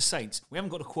 coming to the Saints. We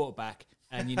haven't got a quarterback,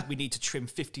 and we need to trim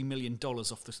 $50 million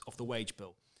off the wage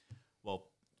bill. Well,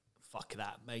 fuck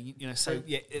that, mate. So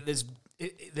yeah,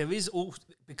 there is all,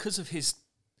 because of his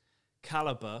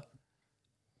caliber,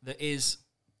 there is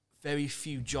very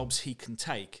few jobs he can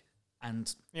take,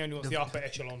 and He only wants the upper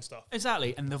echelon stuff.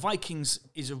 exactly. And the Vikings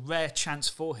is a rare chance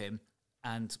for him,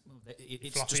 and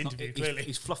it's Fluffy just not. interview, clearly.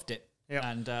 He's fluffed it, Yeah.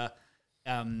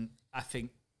 and I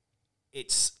think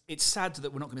it's sad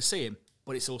that we're not going to see him,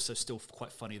 but it's also still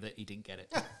quite funny that he didn't get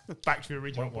it. Back to the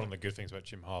original. One of the good things about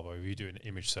Jim Harbaugh, if you do an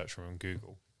image search from him on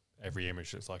Google, every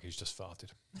image looks like he's just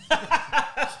farted.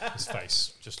 His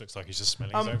face just looks like he's just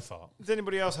smelling his own fart. Does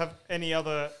anybody else have any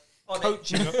other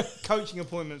coaching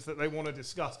appointments that they want to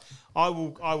discuss? I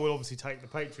will obviously take the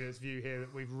Patriots' view here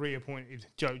that we've reappointed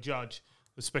Joe Judge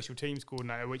as special teams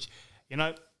coordinator, which,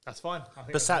 that's fine. I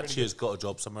think Bisaccia's got a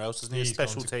job somewhere else, hasn't he?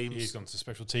 Special teams. He's gone to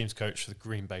special teams coach for the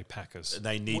Green Bay Packers.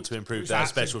 They need to improve their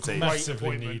special teams.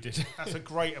 Massively needed. That's a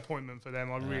great appointment for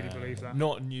them. I really believe that.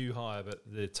 Not a new hire, but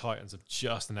the Titans have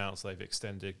just announced they've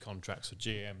extended contracts for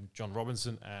GM John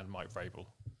Robinson and Mike Vrabel.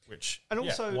 Which, And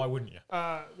also, why wouldn't you?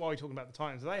 While you're talking about the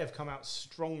Titans, they have come out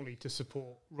strongly to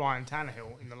support Ryan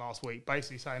Tannehill in the last week,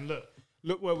 basically saying,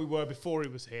 look where we were before he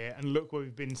was here, and look where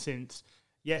we've been since.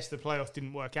 Yes, the playoffs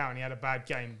didn't work out and he had a bad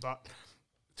game, but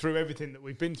through everything that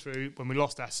we've been through, when we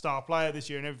lost our star player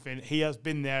this year and everything, he has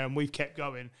been there and we've kept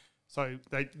going. So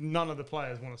none of the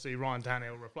players want to see Ryan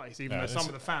Tannehill replaced, even though some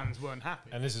of the fans weren't happy.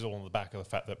 And this is all on the back of the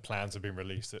fact that plans have been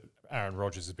released that Aaron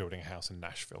Rodgers is building a house in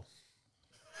Nashville.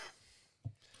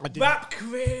 Rap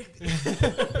career,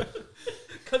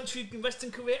 country western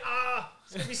career.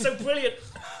 It's going to be so brilliant.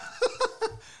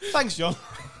 Thanks, John.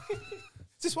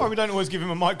 Is this why we don't always give him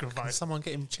a microphone? Can someone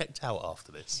get him checked out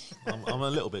after this? I'm a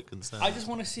little bit concerned. I just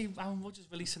want to see Aaron Rodgers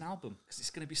release an album because it's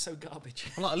going to be so garbage.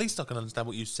 Well, at least I can understand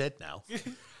what you said now.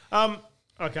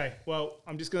 Okay, well,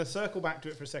 I'm just going to circle back to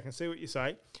it for a second, see what you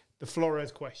say. The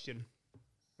Flores question.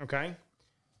 Okay?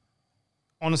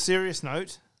 On a serious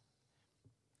note,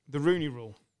 the Rooney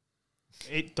Rule.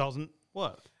 It doesn't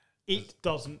work. It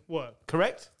doesn't work.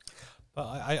 Correct?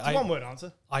 But It's a one-word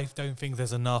answer. I don't think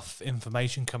there's enough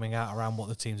information coming out around what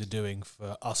the teams are doing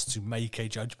for us to make a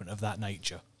judgment of that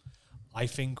nature. I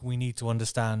think we need to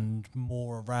understand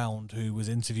more around who was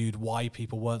interviewed, why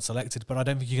people weren't selected, but I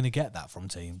don't think you're going to get that from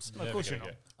teams. Of course you're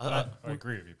not. I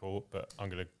agree with you, Paul, but I'm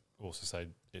going to also say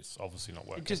it's obviously not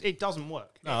working. It doesn't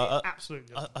work. No, It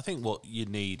absolutely doesn't. I think what you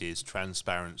need is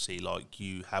transparency, like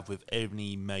you have with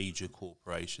any major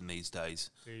corporation these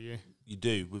days. Do you? You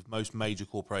do with most major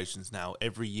corporations now.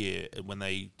 Every year, when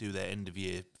they do their end of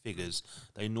year figures,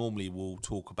 they normally will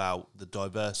talk about the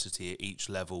diversity at each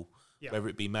level, whether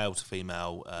it be male to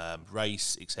female,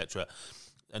 race, etc.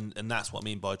 And that's what I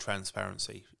mean by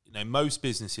transparency. Most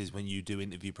businesses, when you do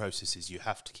interview processes, you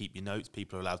have to keep your notes.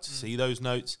 People are allowed to see those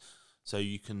notes, so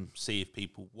you can see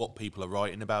what people are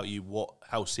writing about you,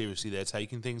 how seriously they're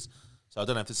taking things. So I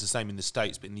don't know if it's the same in the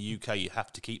States, but in the UK you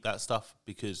have to keep that stuff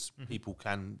because people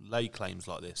can lay claims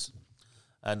like this.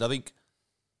 And I think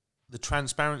the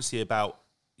transparency about,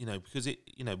 because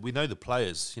we know the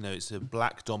players, it's a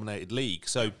black dominated league.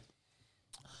 So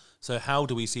how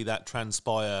do we see that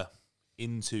transpire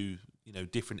into,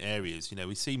 different areas?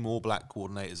 We see more black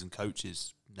coordinators and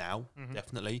coaches now,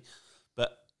 definitely,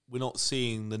 but we're not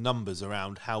seeing the numbers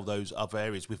around how those other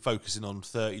areas. We're focusing on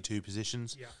 32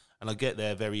 positions. Yeah. And I get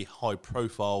they're very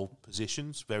high-profile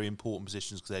positions, very important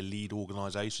positions because they lead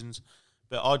organisations.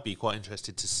 But I'd be quite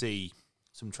interested to see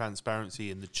some transparency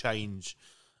in the change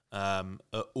at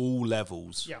all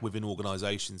levels within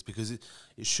organisations, because it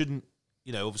shouldn't,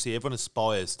 obviously everyone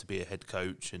aspires to be a head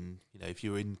coach, and, if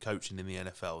you're in coaching in the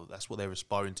NFL, that's what they're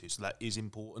aspiring to. So that is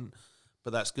important.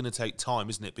 But that's going to take time,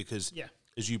 isn't it? Because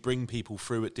as you bring people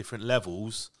through at different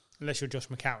levels... Unless you're Josh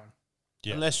McCown.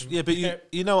 Yeah. But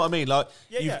you know what I mean. Like,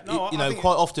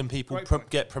 quite often people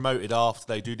get promoted after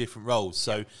they do different roles.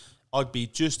 So I'd be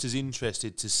just as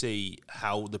interested to see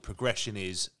how the progression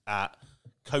is at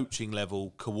coaching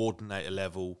level, coordinator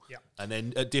level, and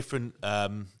then at different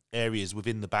areas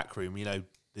within the back room.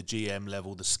 The GM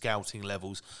level, the scouting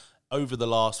levels over the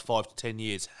last 5 to 10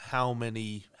 years. How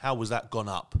was that gone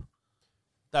up?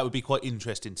 That would be quite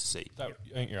interesting to see. I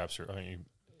think you're absolutely. I think you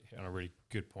hit on a really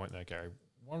good point there, Gary.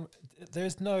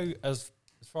 there's no, as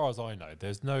far as I know,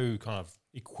 there's no kind of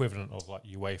equivalent of like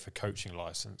UEFA coaching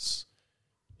license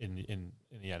in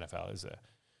the NFL, is there?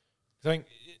 I think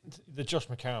the Josh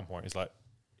McCown point is like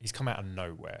he's come out of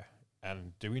nowhere,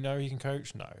 and do we know he can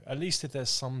coach? No. At least if there's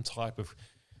some type of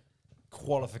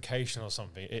qualification or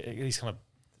something,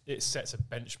 it sets a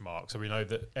benchmark, so we know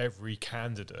that every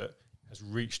candidate has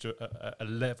reached a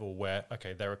level where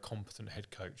they're a competent head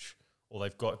coach, or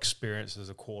they've got experience as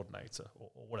a coordinator, or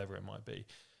whatever it might be.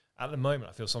 At the moment,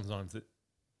 I feel sometimes that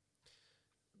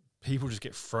people just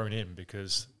get thrown in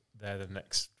because they're the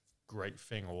next great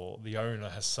thing, or the owner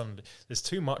has suddenly... There's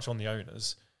too much on the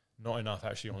owners, not enough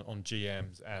actually on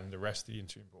GMs and the rest of the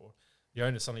interim board. The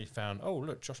owner suddenly found, oh,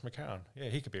 look, Josh McCown. Yeah,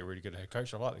 he could be a really good head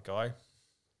coach. I like the guy.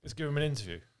 Let's give him an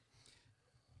interview.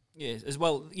 Yeah, as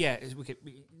well. Yeah,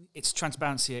 it's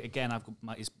transparency again. I've got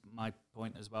my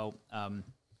point as well.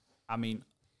 I mean,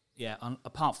 yeah.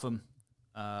 Apart from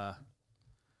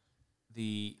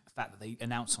the fact that they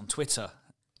announce on Twitter,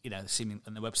 seeming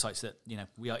on the websites that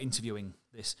we are interviewing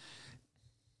this,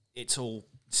 it's all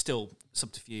still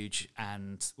subterfuge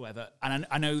and whatever. And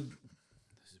I know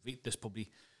there's probably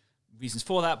reasons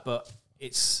for that, but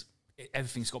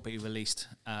everything's got to be released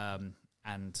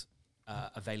and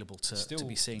available to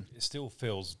be seen. It still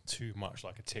feels too much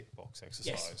like a tick box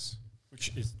exercise,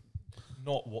 which is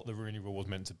not what the Rooney Rule was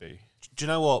meant to be. Do you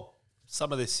know what?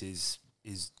 Some of this is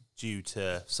due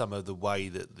to some of the way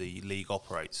that the league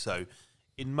operates. So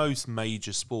in most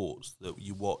major sports that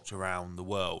you watch around the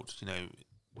world,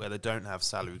 where they don't have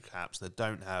salary caps, they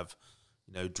don't have,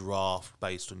 draft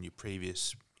based on your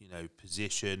previous,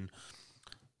 position,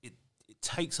 it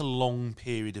takes a long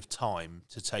period of time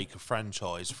to take a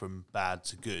franchise from bad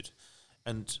to good.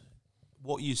 And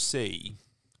what you see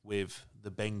with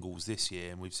the Bengals this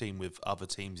year, and we've seen with other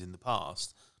teams in the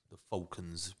past, the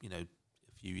Falcons, a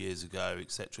few years ago,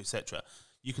 etc.,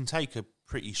 you can take a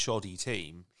pretty shoddy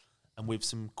team, and with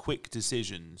some quick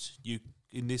decisions,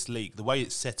 in this league, the way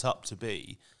it's set up to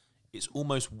be, it's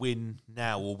almost win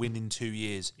now or win in 2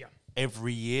 years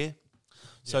every year.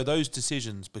 So those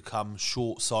decisions become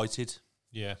short-sighted.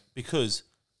 Yeah. Because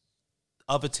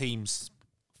other teams'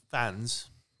 fans,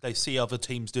 they see other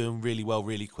teams doing really well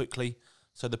really quickly.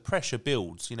 So the pressure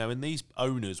builds, and these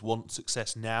owners want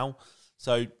success now.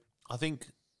 So I think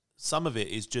some of it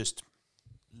is just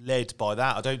led by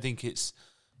that. I don't think it's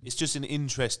just an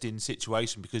interesting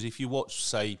situation, because if you watch,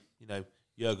 say,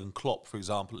 Jurgen Klopp, for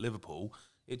example, at Liverpool,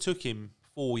 it took him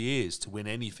 4 years to win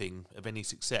anything of any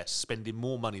success, spending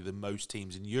more money than most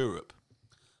teams in Europe.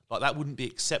 Like, that wouldn't be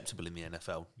acceptable in the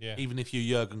NFL, even if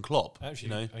you're Jurgen Klopp.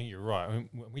 Actually, I think you're right. I mean,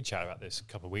 we chatted about this a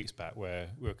couple of weeks back, where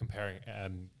we were comparing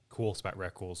quarterback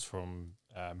records from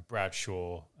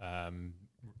Bradshaw, I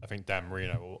think Dan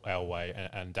Marino or Elway,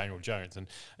 and Daniel Jones. And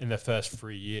in their first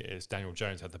 3 years, Daniel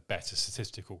Jones had the better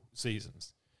statistical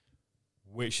seasons,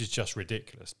 which is just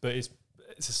ridiculous. But it's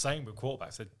the same with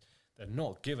quarterbacks. They're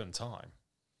not given time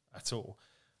at all.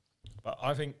 But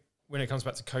I think when it comes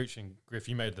back to coaching, Griff,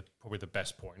 you made probably the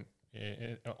best point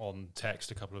on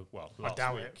text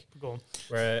last week. Go on.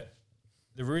 Where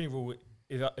the Rooney Rule,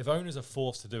 if owners are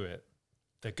forced to do it,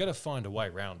 they're going to find a way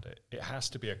around it. It has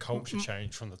to be a culture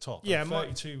change from the top. Yeah,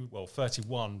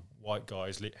 31 white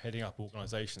guys heading up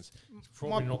organisations. It's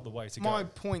probably not the way to go. My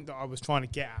point that I was trying to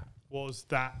get at was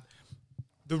that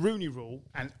the Rooney Rule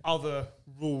and other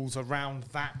rules around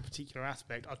that particular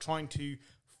aspect are trying to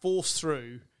force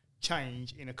through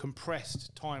change in a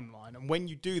compressed timeline. And when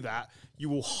you do that, you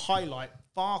will highlight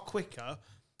far quicker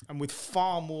and with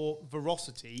far more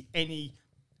veracity any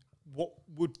what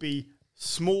would be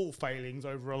small failings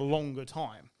over a longer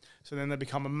time. So then they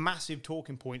become a massive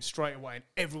talking point straight away, and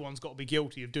everyone's got to be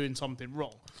guilty of doing something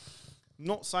wrong. I'm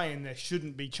not saying there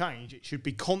shouldn't be change. It should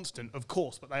be constant, of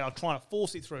course, but they are trying to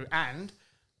force it through. And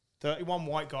 31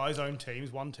 white guys own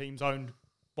teams. One team's owned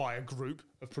by a group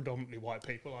of predominantly white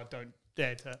people. I don't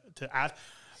dare to add.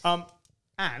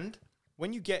 And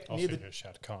when you get near the...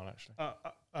 Shad Khan, actually.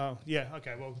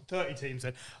 30 teams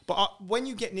then. But when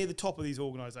you get near the top of these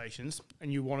organisations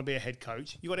and you want to be a head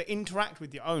coach, you've got to interact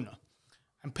with your owner.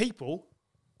 And people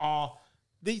are...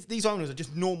 These owners are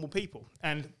just normal people,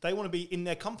 and they want to be in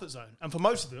their comfort zone. And for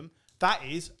most of them, that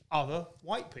is other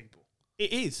white people.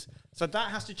 It is. So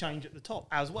that has to change at the top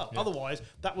as well. Yeah. Otherwise,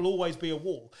 that will always be a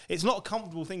wall. It's not a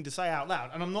comfortable thing to say out loud.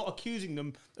 And I'm not accusing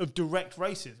them of direct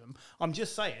racism. I'm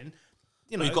just saying,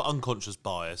 you've got unconscious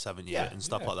bias, haven't you? And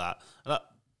stuff like that. And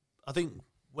I think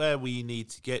where we need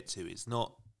to get to is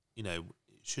not, it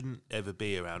shouldn't ever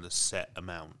be around a set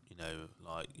amount,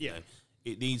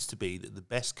 it needs to be that the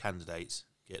best candidates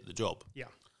get the job. Yeah.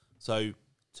 So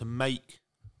to make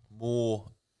more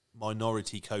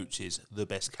minority coaches the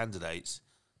best candidates.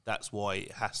 That's why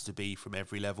it has to be from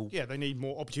every level. Yeah, they need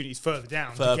more opportunities further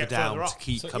down to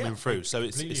keep coming through. So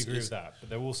it's completely agree with that, but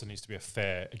there also needs to be a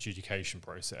fair adjudication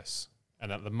process.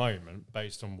 And at the moment,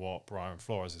 based on what Brian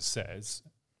Flores has said,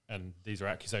 and these are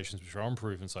accusations which are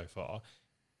unproven so far,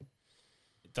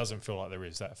 it doesn't feel like there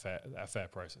is that fair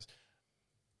process.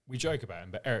 We joke about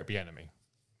him, but Eric Bieniemy,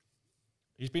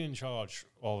 he's been in charge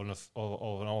of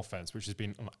an offense which has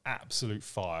been on absolute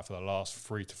fire for the last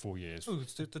 3 to 4 years. Oh,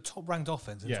 it's the top-ranked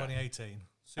offense in 2018.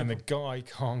 And the guy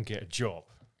can't get a job.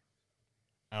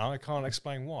 And I can't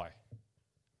explain why.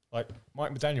 Like,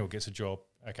 Mike McDaniel gets a job.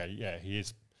 Okay, yeah, he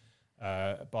is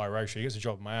biracial. He gets a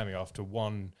job in Miami after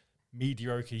one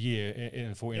mediocre year in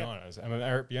the 49ers. And when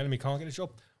Eric Bieniemy can't get a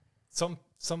job,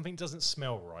 something doesn't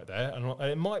smell right there. And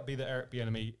it might be that Eric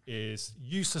Bieniemy is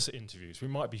useless at interviews. We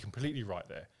might be completely right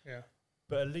there. Yeah.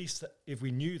 But at least if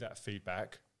we knew that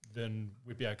feedback, then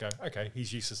we'd be able to go, okay,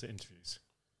 he's useless at interviews.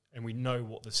 And we know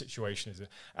what the situation is.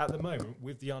 At the moment,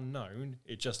 with the unknown,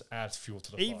 it just adds fuel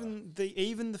to the fire.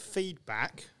 Even the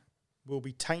feedback will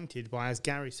be tainted by, as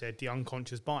Gary said, the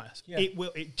unconscious bias. Yeah.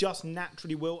 It just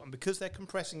naturally will. And because they're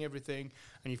compressing everything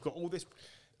and you've got all this...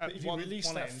 But if you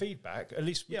release that feedback, at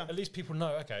least people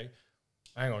know, okay,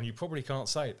 hang on, you probably can't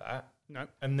say that. No.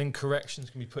 And then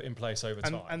corrections can be put in place over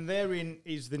time. And therein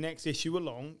is the next issue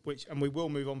along, and we will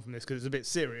move on from this because it's a bit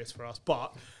serious for us,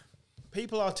 but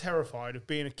people are terrified of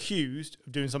being accused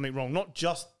of doing something wrong, not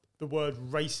just the word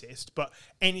racist, but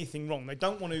anything wrong. They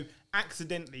don't want to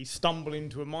accidentally stumble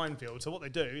into a minefield. So what they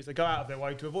do is they go out of their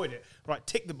way to avoid it. Right,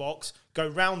 tick the box, go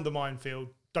round the minefield,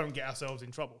 don't get ourselves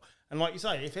in trouble. And like you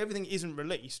say, if everything isn't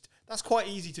released, that's quite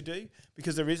easy to do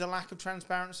because there is a lack of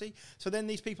transparency. So then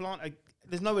these people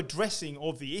there's no addressing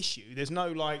of the issue. There's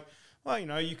no like, well,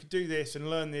 you could do this and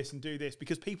learn this and do this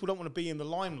because people don't want to be in the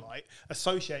limelight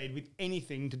associated with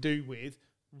anything to do with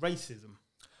racism.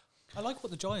 I like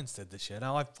what the Giants did this year.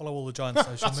 Now, I follow all the Giants'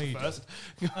 social media.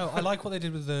 No, I like what they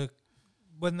did with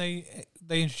when they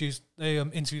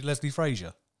interviewed Leslie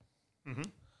Frazier. Mm-hmm.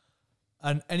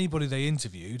 And anybody they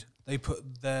interviewed, they put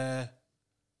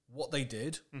what they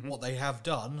did, what they have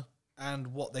done, and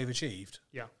what they've achieved.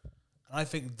 Yeah. And I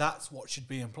think that's what should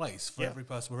be in place for every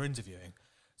person we're interviewing.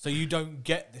 So you don't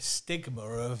get this stigma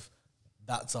of,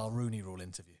 that's our Rooney Rule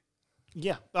interview.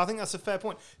 Yeah, I think that's a fair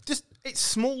point. Just, it's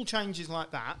small changes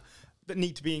like that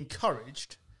need to be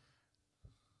encouraged.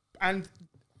 And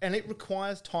it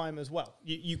requires time as well.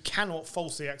 You cannot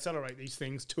falsely accelerate these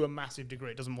things to a massive degree.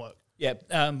 It doesn't work. Yeah,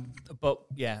 I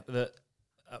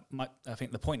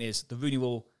think the point is the Rooney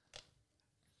Rule.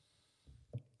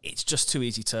 It's just too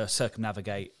easy to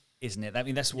circumnavigate, isn't it? I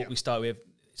mean, that's what we start with.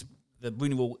 The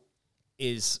Rooney Rule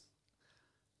is.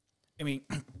 I mean,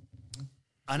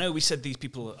 I know we said these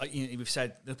people. We've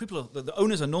said the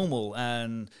owners are normal,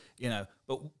 and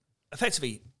but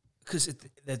effectively because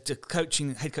the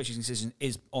head coaching decision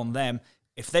is on them.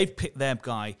 If they've picked their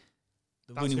guy,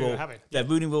 the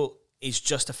Rooney Rule is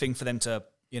just a thing for them to,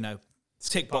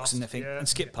 tick box and thing and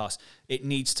skip past. There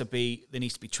needs to be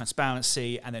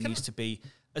transparency, and there needs to be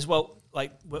as well.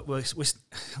 Like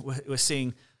we're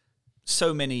seeing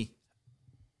so many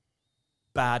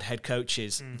bad head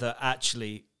coaches that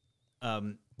actually,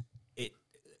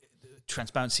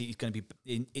 transparency is going to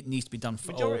be. It needs to be done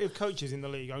for majority of coaches in the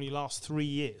league only last 3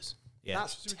 years. Yeah.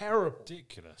 That's terrible.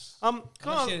 Ridiculous.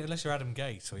 Unless you're Adam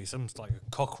Gase, or he sounds like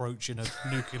a cockroach in a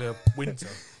nuclear winter.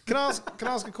 Can I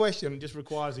ask a question? It just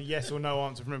requires a yes or no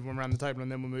answer from everyone around the table,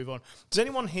 and then we'll move on. Does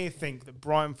anyone here think that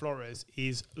Brian Flores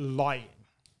is lying?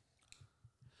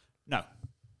 No.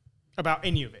 About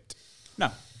any of it?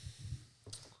 No.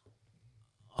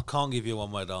 I can't give you a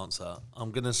one-word answer.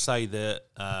 I'm going to say that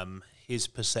his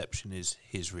perception is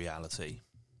his reality.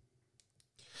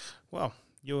 Well,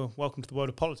 you're welcome to the world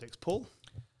of politics, Paul.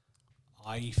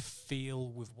 I feel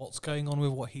with what's going on with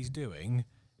what he's doing,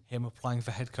 him applying for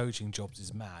head coaching jobs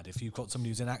is mad. If you've got somebody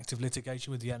who's in active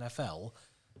litigation with the NFL,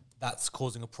 that's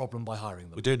causing a problem by hiring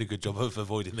them. We're doing a good job of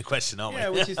avoiding the question, aren't we? Yeah,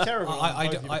 which is terrible.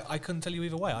 I couldn't tell you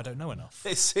either way. I don't know enough.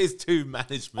 This is two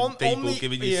management people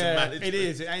giving you some management. It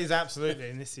is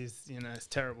absolutely, and this is, it's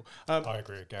terrible. I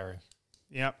agree with Gary.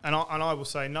 Yeah, and I will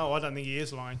say, no, I don't think he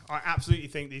is lying. I absolutely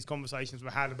think these conversations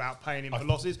were had about paying him for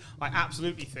losses. I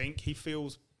absolutely think he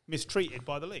feels mistreated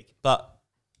by the league. But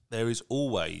there is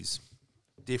always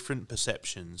different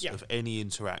perceptions of any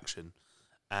interaction.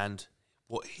 And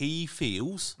what he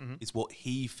feels is what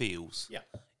he feels. Yeah.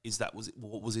 Is that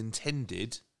what was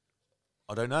intended?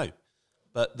 I don't know.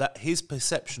 But that his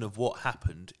perception of what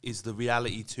happened is the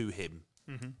reality to him.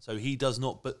 Mm-hmm. So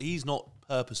he's not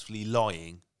purposefully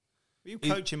lying. Are you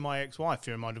coaching my ex-wife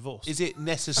during my divorce? Is it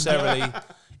necessarily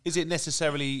Is it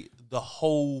necessarily the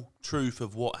whole truth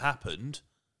of what happened?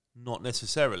 Not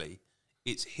necessarily.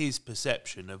 It's his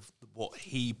perception of what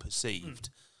he perceived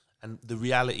and the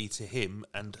reality to him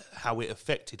and how it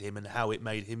affected him and how it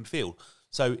made him feel.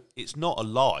 So it's not a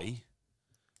lie,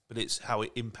 but it's how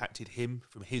it impacted him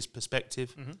from his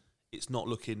perspective. It's not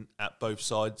looking at both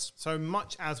sides. So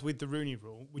much as with the Rooney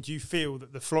Rule, would you feel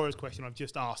that the Flores question I've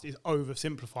just asked is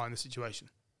oversimplifying the situation?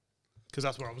 Because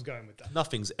that's where I was going with that.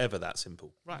 Nothing's ever that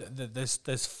simple. Right.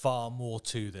 There's far more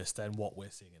to this than what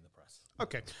we're seeing in the press.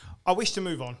 Okay. I wish to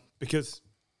move on because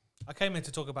I came in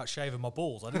to talk about shaving my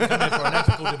balls. I didn't come in for an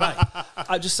ethical debate.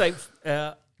 I just say,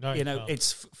 No,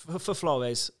 it's for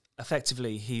Flores.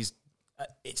 Effectively,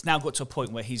 it's now got to a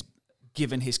point where he's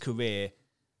given his career.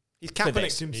 he's for Kaepernicked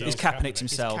this. himself. He's Kaepernicked He's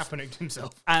himself. Kaepernicked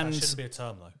himself. That And shouldn't be a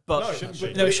term, though. but No, it shouldn't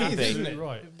but be. it shouldn't is, be. isn't it?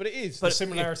 Right. But it is. The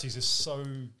similarities is so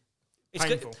it's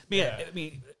painful. I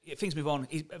mean, if things move on,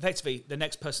 effectively, the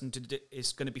next person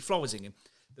is going to be Floresing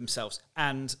themselves,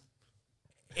 and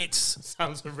it's.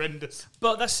 Sounds horrendous.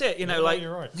 But that's it, No, like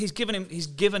you're right. he's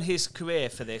given his career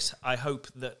for this. I hope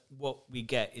that what we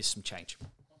get is some change.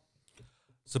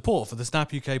 Support for the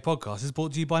Snap UK podcast is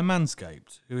brought to you by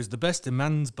Manscaped, who is the best in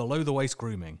man's below-the-waist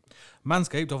grooming.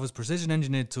 Manscaped offers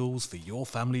precision-engineered tools for your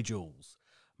family jewels.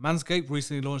 Manscaped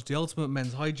recently launched the ultimate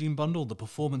men's hygiene bundle, the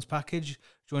Performance Package.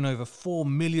 Join over 4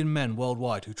 million men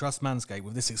worldwide who trust Manscaped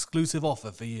with this exclusive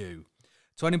offer for you.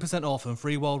 20% off and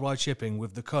free worldwide shipping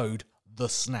with the code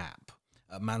THESNAP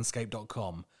at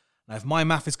manscaped.com. Now, if my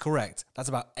math is correct, that's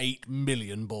about 8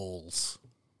 million balls.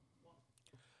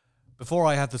 Before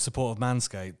I had the support of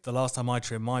Manscaped, the last time I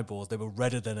trimmed my balls, they were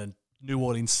redder than a New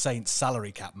Orleans Saints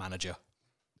salary cap manager.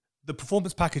 The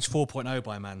Performance Package 4.0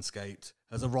 by Manscaped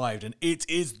has arrived, and it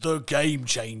is the game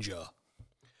changer.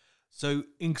 So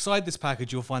inside this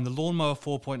package, you'll find the Lawnmower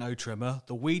 4.0 trimmer,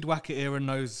 the Weed Whacker ear and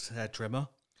nose hair trimmer,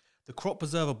 the Crop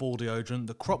Preserver ball deodorant,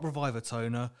 the Crop Reviver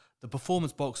toner, the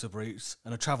Performance boxer briefs,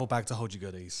 and a travel bag to hold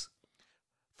your goodies.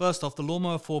 First off, the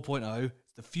Lawnmower 4.0 is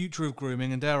the future of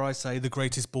grooming and, dare I say, the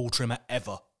greatest ball trimmer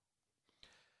ever.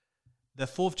 Their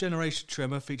 4th generation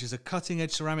trimmer features a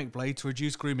cutting-edge ceramic blade to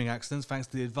reduce grooming accidents thanks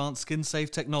to the advanced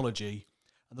skin-safe technology.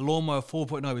 And the Lawnmower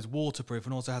 4.0 is waterproof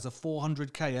and also has a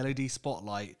 400k LED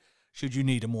spotlight should you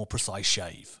need a more precise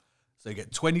shave. So you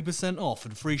get 20% off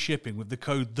and free shipping with the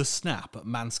code THESNAP at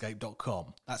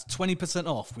manscaped.com. That's 20%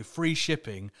 off with free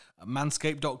shipping at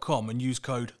manscaped.com and use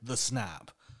code THESNAP.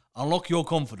 Unlock your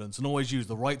confidence and always use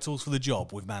the right tools for the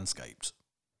job with Manscaped.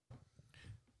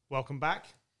 Welcome back.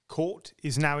 Court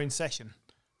is now in session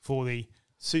for the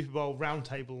Super Bowl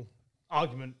roundtable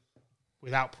argument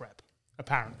without prep,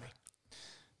 apparently.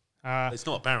 It's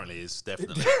not apparently, it's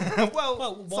definitely.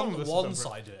 well, some of us have done One prep.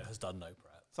 side of it has done no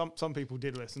prep. Some people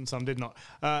did listen, some did not.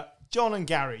 John and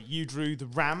Gary, you drew the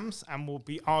Rams and will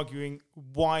be arguing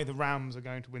why the Rams are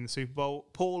going to win the Super Bowl.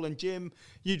 Paul and Jim,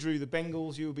 you drew the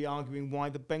Bengals. You will be arguing why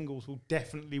the Bengals will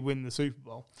definitely win the Super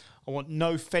Bowl. I want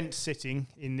no fence sitting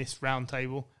in this round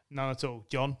table. None at all.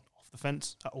 John, off the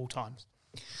fence at all times.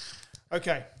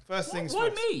 Okay, first things Why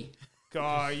first. me?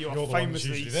 Guy, You're you're the one that's famously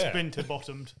usually there.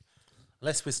 splinter-bottomed.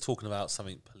 Unless we're talking about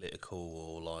something political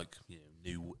or like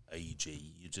new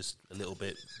agey, you're just a little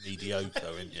bit mediocre,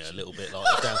 aren't you? A little bit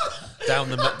like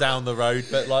down the road.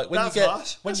 But like when That's you get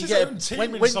harsh. when That's you his get own team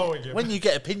when insulting him. you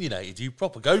get opinionated, you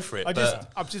proper go for it. I'm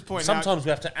but just pointing sometimes we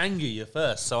have to anger you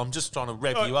first, so I'm just trying to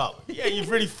rev out. you up. Yeah, you've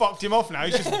really fucked him off now.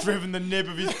 He's just driven the nib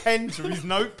of his pen to his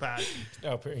notepad.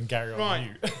 I'll put in Gary on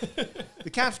Right. mute. The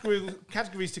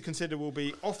categories to consider will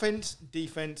be offense,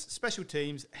 defense, special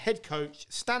teams, head coach,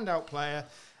 standout player,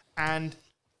 and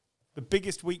the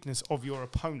biggest weakness of your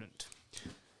opponent.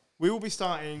 We will be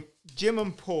starting Jim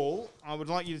and Paul. I would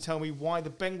like you to tell me why the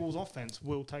Bengals offense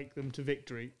will take them to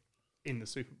victory in the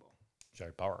Super Bowl.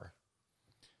 Joe Burrow.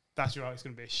 That's right. It's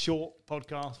going to be a short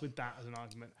podcast with that as an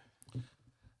argument.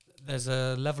 There's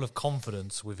a level of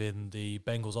confidence within the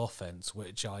Bengals offense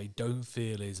which I don't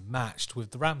feel is matched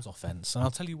with the Rams offense, and I'll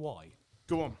tell you why.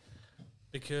 Go on.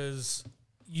 Because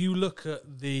you look at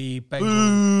the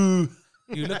Bengals,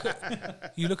 you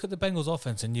look at the Bengals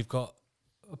offense, and you've got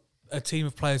a team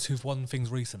of players who've won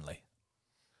things recently.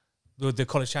 The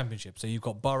college championship. So you've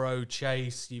got Burrow,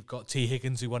 Chase, you've got T.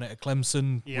 Higgins who won it at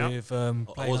Clemson Yeah. with I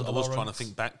playing was under trying to Lawrence.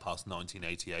 think back past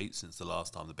 1988 since the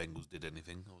last time the Bengals did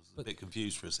anything. I was a bit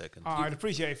confused for a second. I'd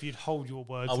appreciate if you'd hold your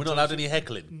words. Oh, we're not allowed any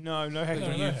heckling. No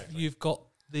heckling. You've got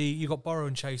Burrow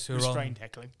and Chase who are Restrained on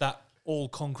heckling. that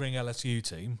all-conquering LSU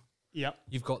team. Yep.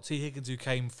 You've got T. Higgins who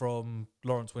came from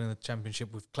Lawrence winning the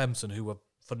championship with Clemson who were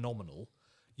phenomenal.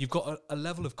 You've got a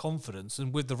level of confidence,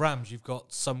 and with the Rams, you've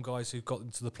got some guys who got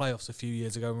into the playoffs a few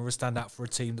years ago and were a standout for a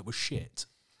team that was shit.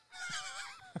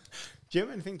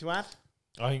 Jim, anything to add?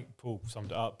 I think Paul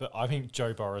summed it up, but I think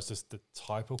Joe Burrow is just the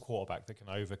type of quarterback that can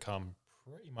overcome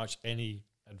pretty much any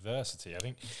adversity. I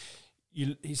think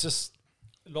he's just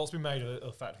lots been made of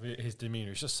the fact of his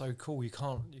demeanour. He's just so cool. You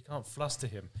can't fluster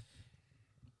him.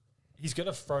 He's going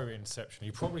to throw an interception.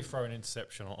 He'll probably throw an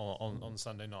interception on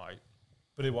Sunday night,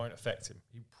 but it won't affect him.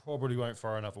 He probably won't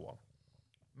throw another one.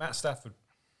 Matt Stafford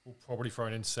will probably throw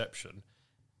an interception,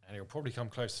 and he'll probably come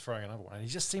close to throwing another one. And he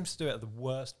just seems to do it at the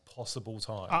worst possible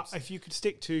times. If you could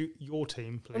stick to your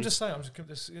team, please. I'm just saying,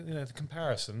 the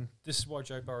comparison, this is why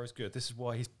Joe Burrow is good. This is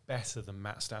why he's better than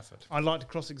Matt Stafford. I'd like to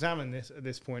cross-examine this at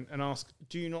this point and ask,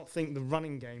 do you not think the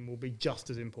running game will be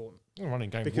just as important? The running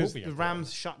game Because will be the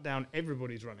Rams shut down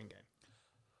everybody's running game.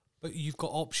 But you've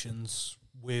got options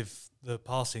with the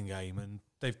passing game, and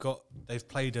they've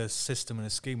played a system and a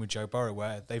scheme with Joe Burrow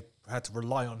where they've had to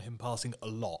rely on him passing a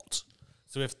lot.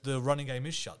 So if the running game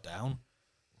is shut down,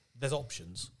 there's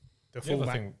options. The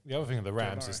other thing of the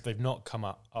Rams is they've not come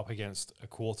up against a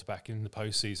quarterback in the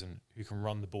postseason who can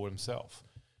run the ball himself.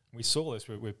 We saw this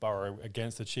with Burrow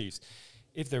against the Chiefs.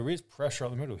 If there is pressure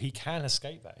up the middle, he can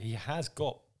escape that. He has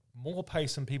got more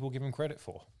pace than people give him credit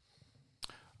for.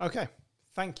 Okay,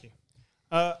 thank you.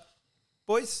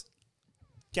 Boys,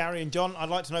 Gary and John, I'd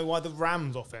like to know why the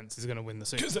Rams offense is going to win the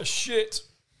Super Bowl. Because they're shit.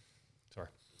 Sorry.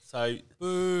 So,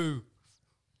 Boo!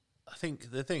 I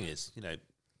think the thing is,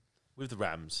 with the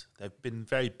Rams, they've been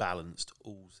very balanced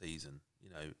all season,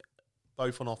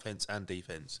 both on offense and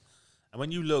defense. And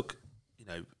when you look,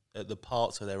 at the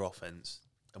parts of their offense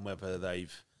and whether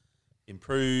they've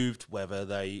improved, whether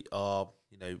they are,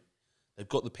 they've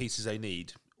got the pieces they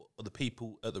need or the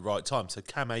people at the right time. So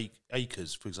Cam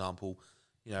Akers, for example,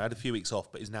 had a few weeks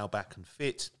off, but is now back and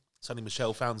fit. Sonny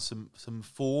Michel found some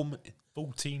form.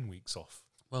 14 weeks off.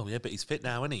 Well, yeah, but he's fit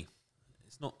now, isn't he?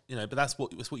 It's not, but that's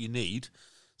what you need.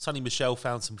 Sonny Michel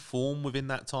found some form within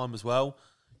that time as well.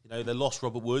 They lost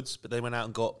Robert Woods, but they went out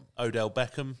and got Odell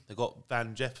Beckham. They got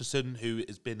Van Jefferson, who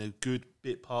has been a good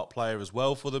bit part player as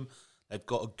well for them. They've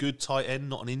got a good tight end,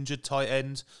 not an injured tight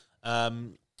end,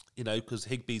 because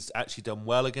Higbee's actually done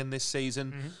well again this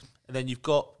season. Mm-hmm. And then you've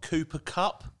got Cooper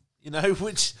Kupp,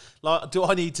 which, do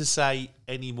I need to say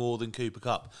any more than Cooper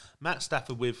Kupp? Matt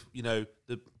Stafford with,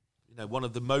 one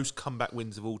of the most comeback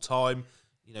wins of all time.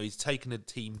 He's taken a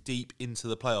team deep into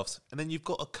the playoffs. And then you've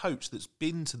got a coach that's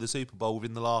been to the Super Bowl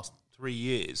within the last 3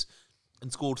 years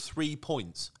and scored 3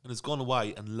 points and has gone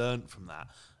away and learnt from that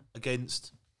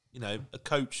against, a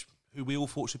coach who we all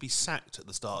thought should be sacked at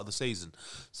the start of the season.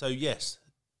 So, yes,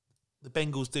 the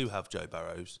Bengals do have Joe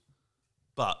Burrows,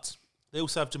 but they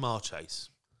also have Jamar Chase.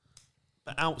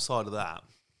 But outside of that,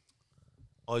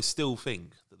 I still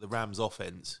think that the Rams'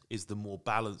 offense is the more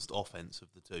balanced offense of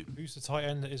the two. Who's the tight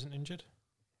end that isn't injured?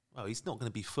 Well, he's not going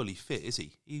to be fully fit, is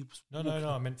he? No,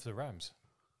 I meant for the Rams.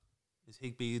 Is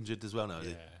Higbee injured as well now?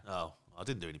 Yeah. Oh, I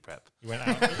didn't do any prep. He went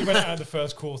out in the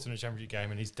first quarter in a championship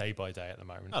game, and he's day by day at the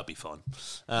moment. That'll be fine.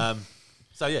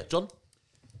 So, yeah, John?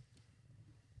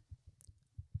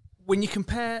 When you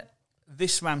compare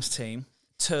this Rams team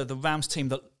to the Rams team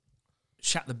that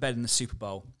shat the bed in the Super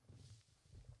Bowl,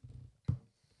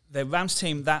 the Rams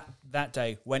team that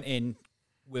day went in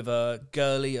with a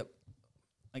Gurley at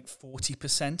like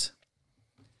 40%,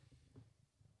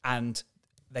 and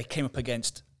they came up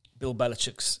against Bill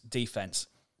Belichick's defense.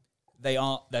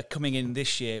 They're coming in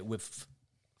this year with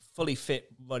fully fit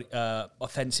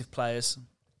offensive players,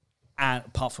 and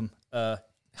apart from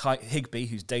Higbee,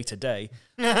 who's day to day,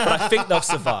 but I think they'll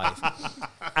survive.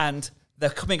 And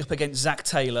they're coming up against Zach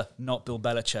Taylor, not Bill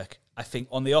Belichick. I think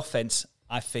on the offense,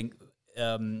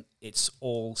 it's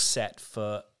all set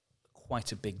for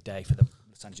quite a big day for the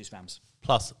Los Angeles Rams.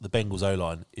 Plus, the Bengals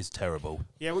O-line is terrible.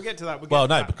 Yeah, we'll get to that.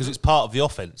 Because it's part of the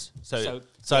offense. So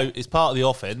it's part of the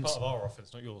offense. It's part of our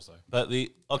offense, not yours, though. But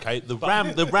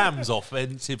the Rams'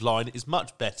 offensive line is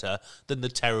much better than the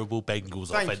terrible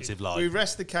Bengals offensive line. We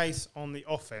rest the case on the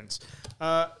offense.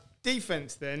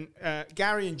 Defense, then.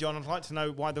 Gary and John, I'd like to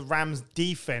know why the Rams'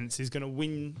 defense is going to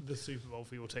win the Super Bowl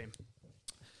for your team.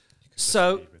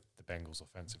 So, with the Bengals'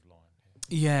 offensive line.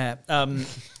 Yeah,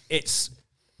 it's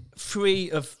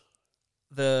 3 of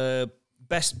the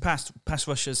best pass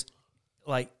rushers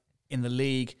in the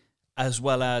league, as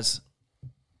well as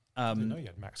I didn't know you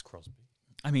had Max Crosby.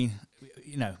 I mean,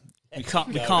 we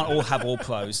can't all have all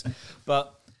pros,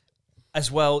 but as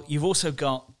well, you've also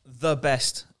got the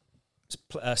best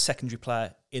secondary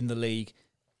player in the league,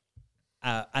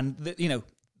 and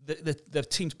the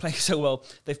team's playing so well.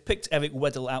 They've picked Eric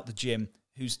Weddle out the gym,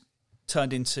 who's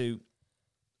turned into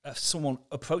someone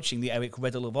approaching the Eric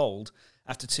Weddle of old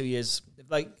after 2 years.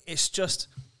 It's just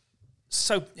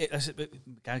so.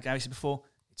 Gary said before,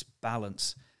 It's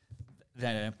balance.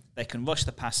 They can rush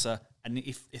the passer, and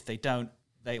if they don't,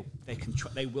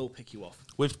 they will pick you off.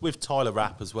 With Tyler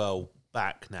Rapp as well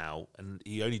back now, and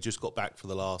he only just got back for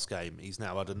the last game. He's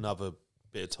now had another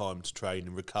bit of time to train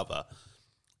and recover.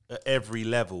 At every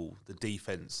level, the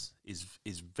defense is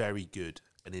very good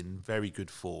and in very good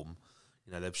form.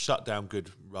 They've shut down good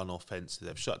run offense.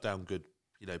 They've shut down good,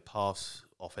 pass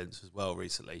offense as well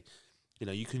recently.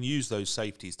 You can use those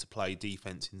safeties to play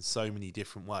defense in so many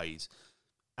different ways.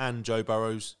 And Joe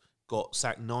Burrow's got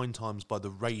sacked 9 times by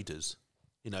the Raiders,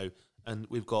 and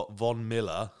we've got Von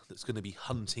Miller that's going to be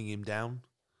hunting him down.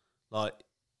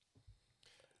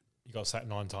 He got sacked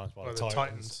 9 times by the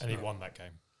Titans, and he won that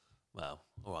game. Well,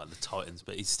 all right, the Titans,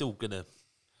 but he's still going to...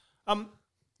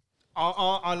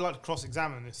 I'd like to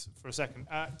cross-examine this for a second.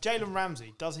 Jalen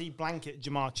Ramsey, does he blanket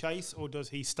Jamar Chase, or does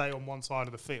he stay on one side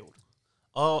of the field?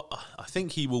 I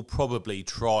think he will probably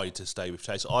try to stay with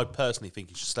Chase. I personally think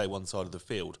he should stay one side of the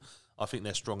field. I think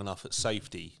they're strong enough at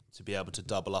safety to be able to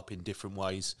double up in different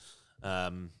ways.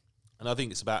 And I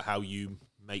think it's about how you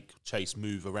make Chase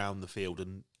move around the field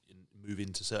and move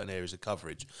into certain areas of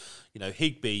coverage.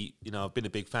 Higbee, I've been a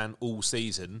big fan all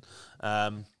season.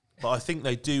 But I think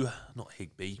they do, not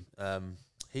Higbee,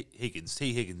 Higgins,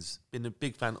 T. Higgins, been a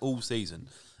big fan all season.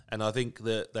 And I think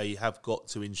that they have got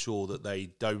to ensure that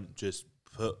they don't just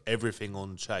put everything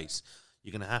on Chase.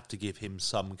 You're going to have to give him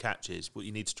some catches. What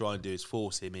you need to try and do is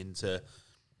force him into,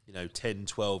 10,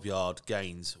 12-yard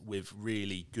gains with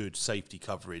really good safety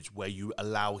coverage where you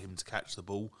allow him to catch the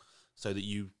ball so that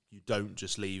you don't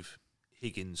just leave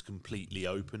Higgins completely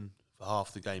open for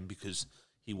half the game, because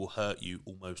he will hurt you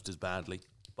almost as badly.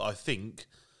 But I think,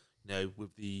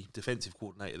 with the defensive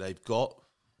coordinator they've got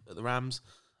at the Rams,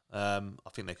 I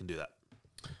think they can do that.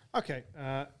 Okay,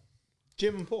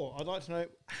 Jim and Paul, I'd like to know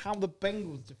how the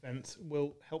Bengals defense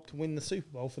will help to win the Super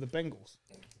Bowl for the Bengals.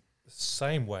 The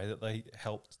same way that they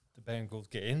helped the Bengals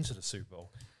get into the Super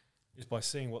Bowl is by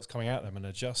seeing what's coming at them and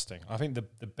adjusting. I think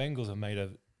the Bengals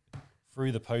have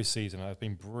through the postseason, have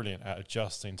been brilliant at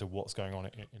adjusting to what's going on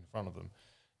in front of them.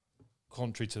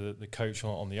 Contrary to the coach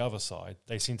on the other side,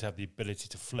 they seem to have the ability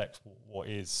to flex what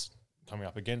is coming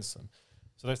up against them.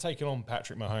 So they've taken on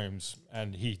Patrick Mahomes,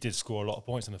 and he did score a lot of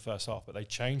points in the first half, but they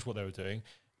changed what they were doing.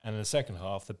 And in the second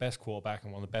half, the best quarterback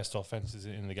and one of the best offenses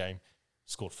in the game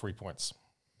scored 3 points.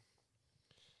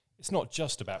 It's not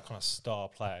just about kind of star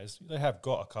players. They have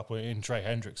got a couple in Trey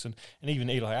Hendrickson, and even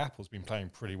Eli Apple's been playing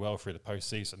pretty well through the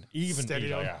postseason. Even Steady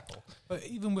Eli on. Apple. But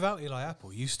even without Eli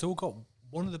Apple, you still got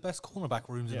one of the best cornerback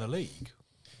rooms in the league.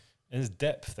 And there's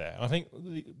depth there. And I think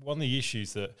one of the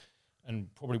issues that,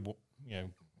 and probably,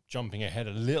 jumping ahead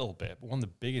a little bit, but one of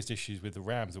the biggest issues with the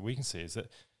Rams that we can see is that,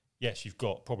 yes, you've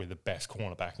got probably the best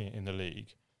cornerback in the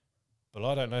league, but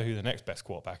I don't know who the next best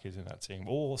quarterback is in that team,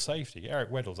 or safety. Eric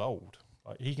Weddle's old.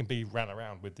 He can be ran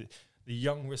around with the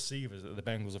young receivers that the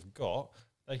Bengals have got.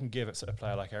 They can give a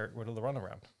player like Eric Weddle the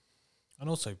runaround. And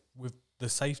also, with the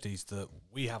safeties that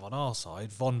we have on our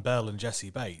side, Von Bell and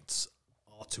Jesse Bates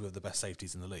are 2 of the best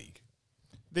safeties in the league.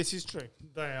 This is true.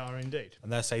 They are indeed.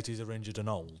 And their safeties are injured and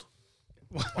old,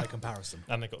 by comparison.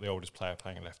 And they've got the oldest player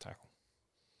playing at left tackle.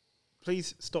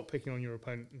 Please stop picking on your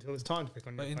opponent until it's time to pick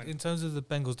on your opponent. In terms of the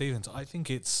Bengals defense, I think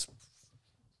it's,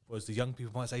 as the young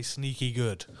people might say, sneaky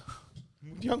good.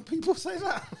 Young people say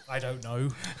that? I don't know.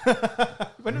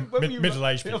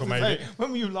 Middle-aged people, maybe.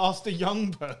 When were you last a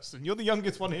young person? You're the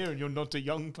youngest one here and you're not a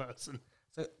young person.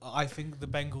 So I think the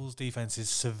Bengals defense is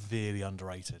severely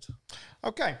underrated.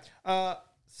 Okay.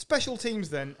 Special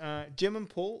teams then. Jim and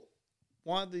Paul,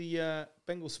 why are the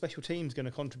Bengals special teams going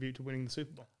to contribute to winning the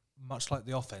Super Bowl? Much like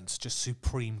the offense, just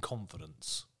supreme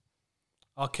confidence.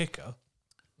 Our kicker,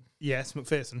 Yes,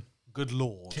 McPherson. good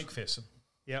lord. Kickfisson.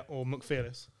 Yeah, or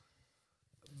McPherson.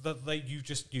 You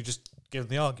just give them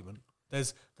the argument.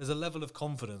 There's a level of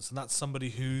confidence, and that's somebody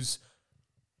who's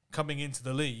coming into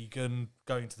the league and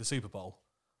going to the Super Bowl.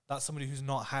 That's somebody who's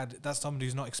not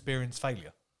experienced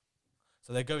failure.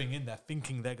 So they're going in there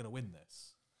thinking they're going to win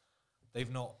this.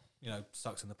 They've not,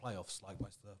 stuck in the playoffs like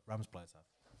most of the Rams players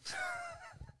have.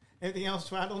 Anything else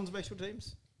to add on special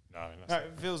teams? No, No,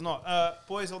 it feels not.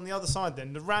 Boys, on the other side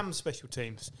then, the Rams special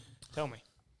teams. Tell me.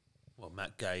 Well,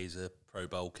 Matt Gay is a Pro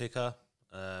Bowl kicker.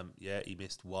 He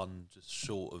missed one just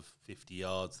short of 50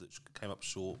 yards that came up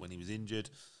short when he was injured.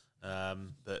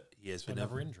 But he has been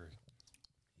another injury.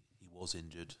 He was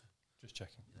injured. Just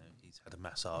checking. He's had a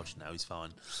massage now. He's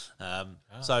fine.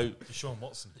 So Deshaun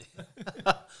Watson.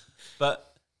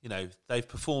 but they've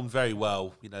performed very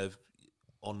well.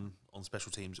 On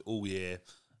special teams all year.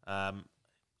 I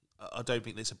don't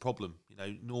think there's a problem.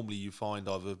 Normally you find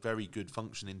either very good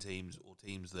functioning teams or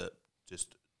teams that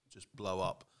just blow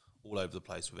up. all over the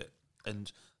place with it.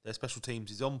 And their special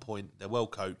teams is on point. They're well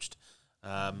coached,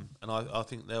 and I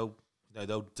think they'll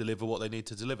deliver what they need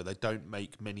to deliver. They don't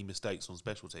make many mistakes on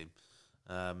special team.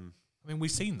 I mean,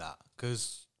 we've seen that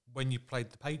because when you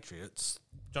played the Patriots,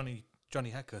 Johnny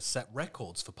Hecker set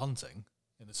records for punting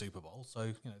in the Super Bowl.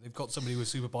 So they've got somebody with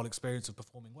Super Bowl experience of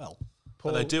performing well.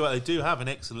 But they do have an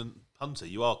excellent punter.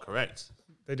 You are correct.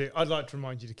 They do. I'd like to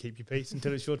remind you to keep your peace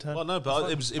until it's your turn. Well, no,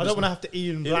 but it was. I don't want to have to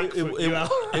Ian Blackfoot you out.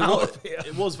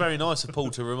 It was very nice of Paul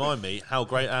to remind me how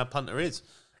great our punter is.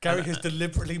 Gary has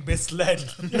deliberately misled.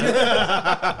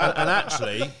 And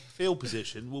actually, field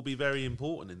position will be very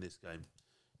important in this game,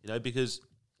 because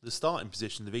the starting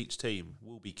position of each team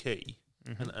will be key,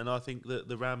 and I think that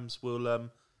the Rams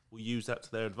will use that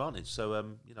to their advantage. So, I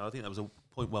think that was a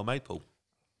point well made, Paul.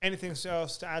 Anything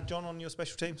else to add, John, on your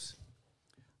special teams?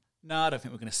 No, I don't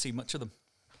think we're going to see much of them.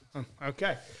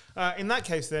 Okay. In that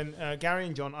case, then, Gary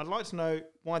and John, I'd like to know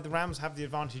why the Rams have the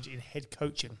advantage in head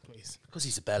coaching, please. Because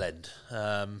he's a bellend.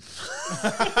 You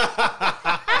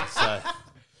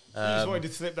just wanted to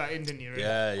slip that in, didn't you? Really?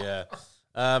 Yeah.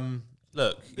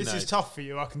 Look, this is tough for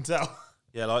you, I can tell.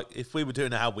 Yeah, like if we were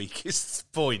doing our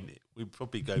weakest point, we'd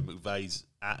probably go McVay's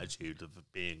attitude of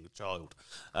being a child.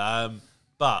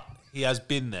 But he has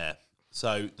been there.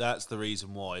 So that's the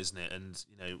reason why, isn't it? And,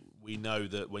 we know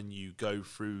that when you go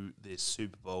through this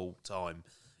Super Bowl time,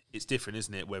 it's different,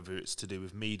 isn't it? Whether it's to do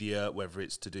with media, whether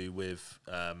it's to do with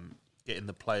getting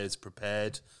the players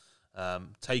prepared,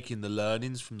 taking the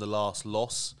learnings from the last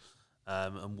loss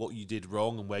and what you did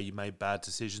wrong and where you made bad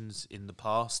decisions in the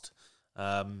past.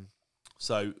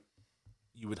 So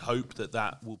you would hope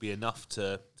that will be enough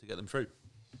to get them through.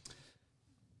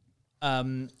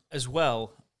 As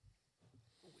well,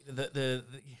 the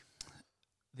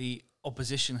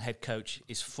opposition head coach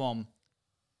is from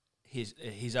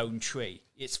his own tree.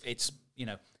 It's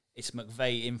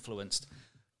McVay influenced.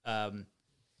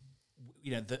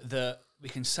 We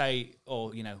can say,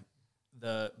 or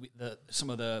some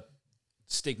of the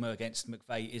stigma against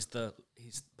McVay is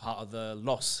he's part of the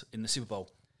loss in the Super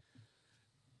Bowl.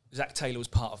 Zach Taylor was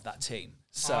part of that team.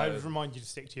 So I would remind you to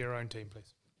stick to your own team,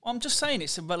 please. I'm just saying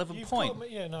it's a relevant point.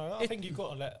 I think you've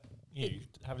got to let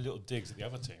have a little digs at the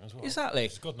other team as well.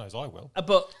 Exactly. God knows I will.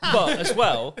 But as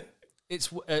well,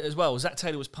 Zach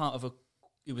Taylor was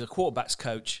he was a quarterbacks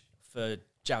coach for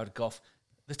Jared Goff.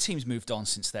 The team's moved on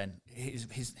since then.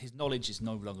 His knowledge is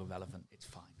no longer relevant. It's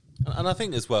fine. And I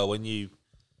think as well, when you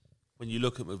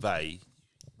look at McVay,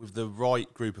 with the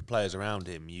right group of players around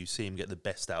him, you see him get the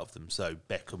best out of them. So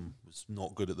Beckham was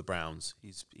not good at the Browns.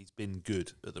 He's been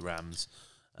good at the Rams.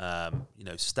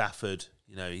 Stafford,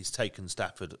 he's taken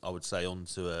Stafford, I would say,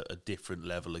 onto a different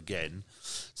level again.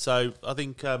 So I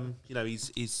think,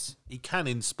 he can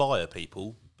inspire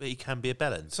people, but he can be a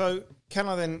bellend. So can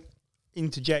I then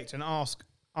interject and ask,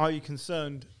 are you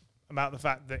concerned about the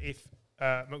fact that if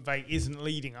McVay isn't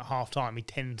leading at half-time, he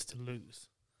tends to lose?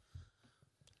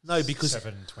 No, because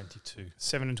 7-22.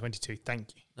 7-22,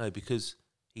 thank you. No, because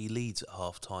he leads at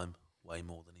half-time way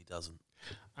more than he doesn't.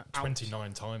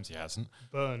 29 times he hasn't.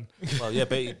 Burn. Well, yeah,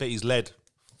 but he's led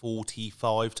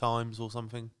 45 times or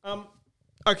something.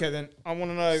 Okay, then I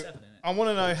want to know. I want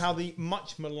to know how the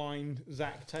much maligned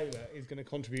Zach Taylor is going to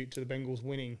contribute to the Bengals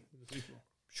winning the Super Bowl.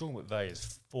 Sean McVay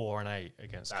is 4-8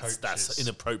 against coaches. That's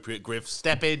inappropriate, Griff.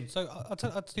 Step in. So I'll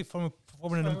tell you from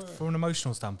an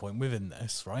emotional standpoint within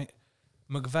this, right?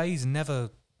 McVay's never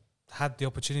had the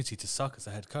opportunity to suck as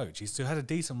a head coach. He's still had a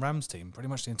decent Rams team pretty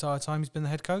much the entire time he's been the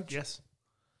head coach. Yes.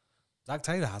 Zach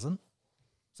Taylor hasn't.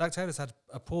 Zach Taylor's had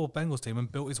a poor Bengals team and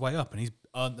built his way up, and he's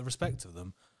earned the respect of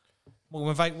them.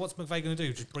 What's McVay going to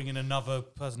do? Just bring in another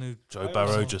person who... Joe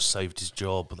Burrow just saved his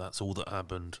job, but that's all that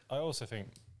happened. I also think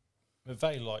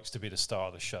McVay likes to be the star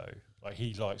of the show. Like,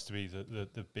 he likes to be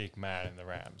the big man in the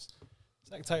Rams.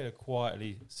 Zach Taylor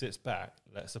quietly sits back,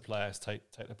 lets the players take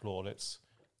the plaudits,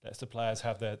 lets the players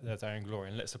have their day in glory,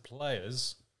 and lets the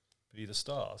players be the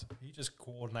stars. He just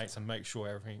coordinates and makes sure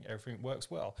everything works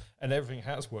well. And everything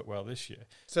has worked well this year.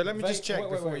 So let me just check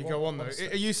before you go on, though.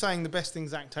 Are you saying the best thing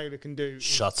Zach Taylor can do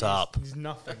is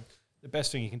nothing? The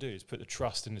best thing he can do is put the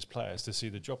trust in his players to see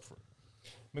the job through.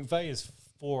 McVay is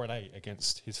 4-8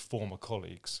 against his former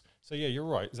colleagues. So, yeah, you're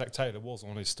right. Zach Taylor was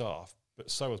on his staff,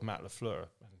 but so was Matt LaFleur.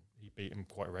 He's beat him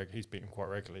quite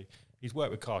regularly. He's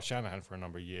worked with Kyle Shanahan for a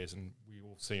number of years, and we've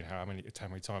all seen how many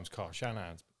times Kyle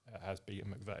Shanahan has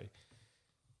beaten McVay.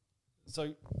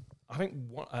 So I think,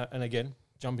 and again,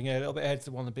 jumping a little bit ahead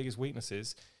to one of the biggest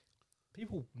weaknesses,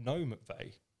 people know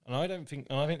McVay, and I think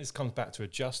this comes back to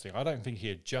adjusting. I don't think he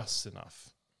adjusts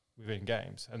enough within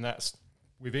games, and that's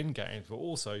within games, but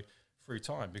also through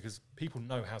time, because people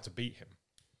know how to beat him.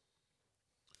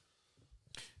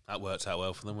 That worked out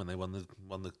well for them when they won the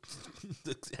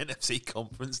the NFC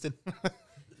conference, didn't they?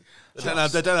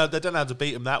 They don't have to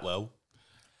beat them that well.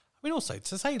 I mean, also,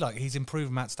 to say, like, he's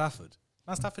improved Matt Stafford.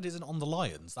 Matt Stafford isn't on the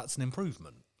Lions. That's an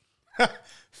improvement.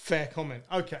 Fair comment.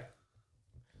 Okay.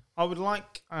 I would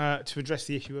like to address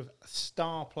the issue of a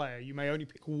star player. You may only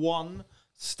pick one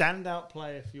standout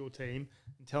player for your team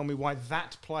and tell me why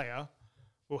that player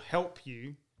will help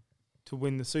you to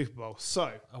win the Super Bowl.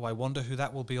 So, I wonder who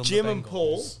that will be on Jim the and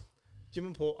Bengals.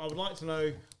 Paul, I would like to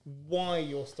know why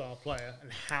your star player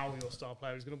and how your star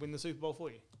player is going to win the Super Bowl for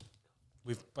you.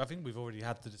 I think we've already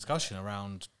had the discussion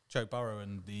around Joe Burrow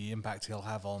and the impact he'll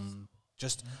have on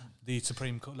just the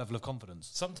supreme level of confidence.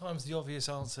 Sometimes the obvious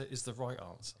answer is the right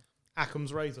answer.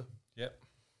 Occam's razor. Yep.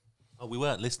 Oh, we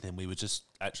weren't listening. We were just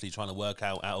actually trying to work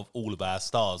out of all of our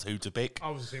stars who to pick.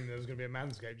 I was assuming there was going to be a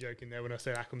Manscaped joke in there when I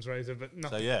said Occam's razor, but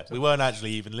nothing. So yeah, we weren't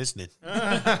actually even listening.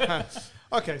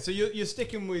 Okay, so you're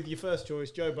sticking with your first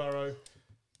choice, Joe Burrow,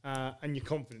 and you're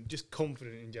confident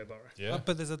in Joe Burrow. Yeah.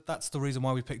 But that's the reason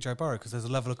why we picked Joe Burrow, because there's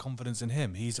a level of confidence in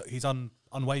him. He's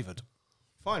unwavered.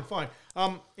 Fine.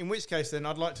 In which case, then,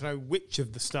 I'd like to know which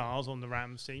of the stars on the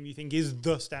Rams team you think is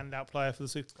the standout player for the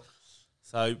Super Bowl.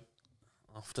 So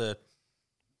after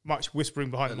Much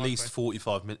whispering behind at the least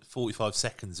 45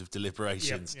 seconds of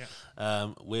deliberations,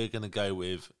 we're going to go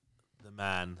with the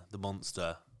man, the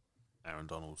monster, Aaron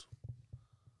Donald.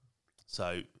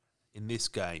 So in this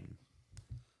game,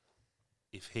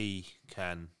 if he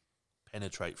can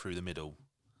penetrate through the middle,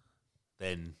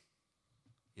 then,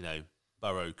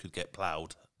 Burrow could get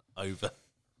ploughed over.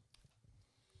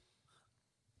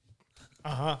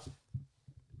 Uh-huh.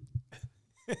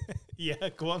 Yeah,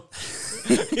 go on.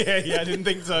 yeah, I didn't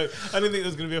think so. I didn't think there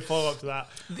was going to be a follow-up to that.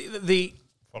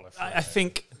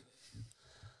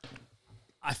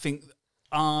 I think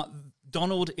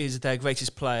Donald is their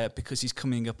greatest player because he's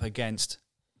coming up against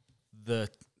the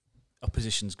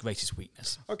opposition's greatest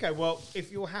weakness. Okay, well,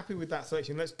 if you're happy with that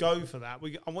selection, let's go for that.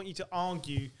 I want you to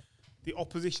argue the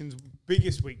opposition's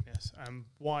biggest weakness and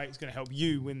why it's going to help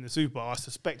you win the Super Bowl. I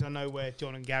suspect I know where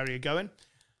John and Gary are going.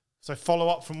 So follow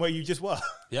up from where you just were.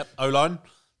 Yep, O-line.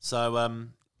 So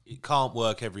it can't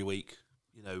work every week.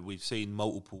 We've seen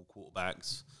multiple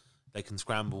quarterbacks. They can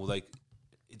scramble. It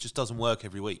just doesn't work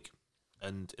every week.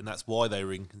 And that's why they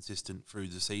were inconsistent through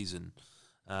the season.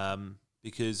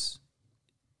 Because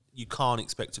you can't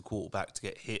expect a quarterback to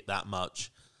get hit that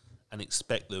much and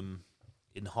expect them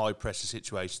in high-pressure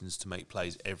situations to make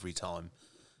plays every time.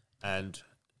 And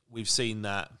we've seen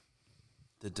that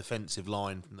the defensive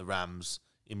line from the Rams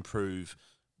improve.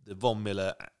 The Von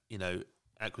Miller,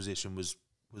 acquisition was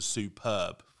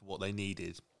superb for what they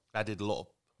needed. Added a lot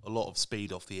of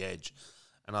speed off the edge,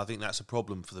 and I think that's a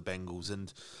problem for the Bengals.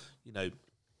 And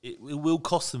it will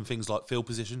cost them things like field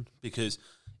position, because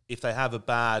if they have a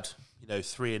bad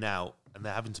 3 and out and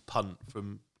they're having to punt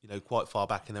from quite far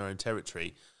back in their own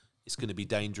territory, it's going to be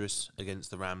dangerous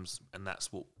against the Rams, and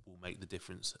that's what will make the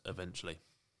difference eventually.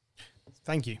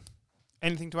 Thank you.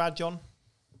 Anything to add, John?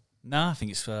 No, I think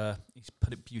he's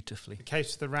put it beautifully. The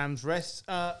case for the Rams rests.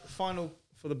 Final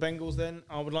for the Bengals, then.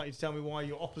 I would like you to tell me why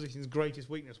your opposition's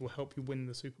greatest weakness will help you win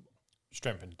the Super Bowl.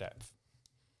 Strength and depth.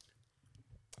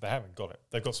 They haven't got it.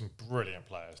 They've got some brilliant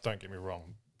players, don't get me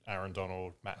wrong. Aaron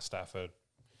Donald, Matt Stafford,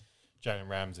 Jalen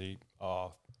Ramsey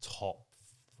are top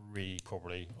 3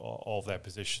 probably of their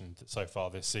position so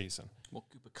far this season. Well,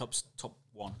 Cooper Kupp's top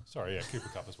 1. Sorry, yeah, Cooper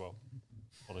Kupp as well.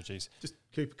 Apologies. Just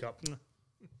Cooper Kupp.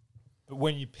 But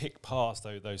when you pick past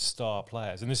those star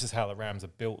players, and this is how the Rams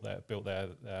have built their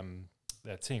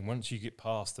team. Once you get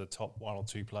past the top 1 or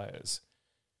 2 players,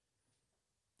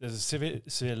 there's a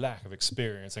severe lack of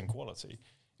experience and quality.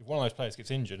 If one of those players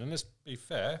gets injured, and let's be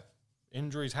fair,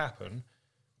 injuries happen.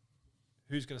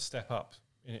 Who's going to step up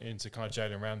into kind of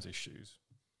Jalen Ramsey's shoes?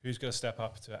 Who's going to step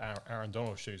up to Aaron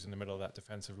Donald's shoes in the middle of that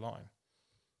defensive line?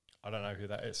 I don't know who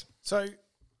that is. So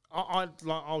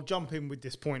I'll jump in with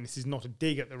this point. This is not a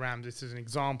dig at the Rams. This is an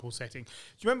example setting. Do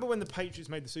you remember when the Patriots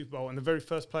made the Super Bowl and the very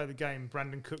first play of the game,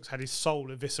 Brandon Cooks had his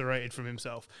soul eviscerated from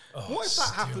himself? What if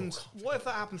that happens? What if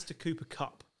that happens to Cooper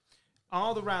Kupp?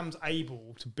 Are the Rams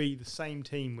able to be the same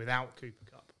team without Cooper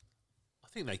Kupp? I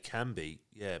think they can be,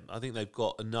 yeah. I think they've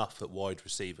got enough at wide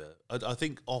receiver. I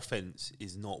think offense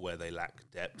is not where they lack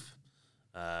depth.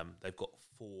 They've got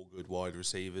 4 good wide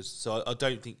receivers. So I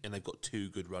don't think, and they've got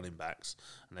 2 good running backs,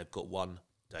 and they've got 1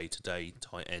 day-to-day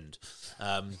tight end.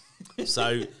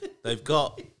 So they've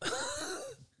got,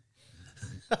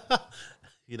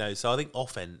 so I think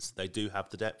offense, they do have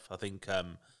the depth. I think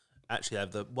actually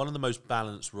have one of the most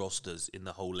balanced rosters in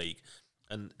the whole league.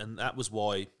 and that was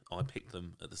why I picked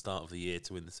them at the start of the year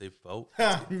to win the Super Bowl.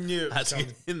 Knew it was Had to coming.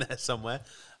 get in there somewhere,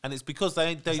 and it's because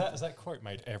they Is that quote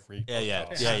made every yeah,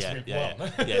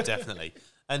 podcast? yeah, definitely.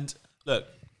 And look,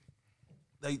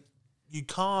 you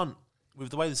can't, with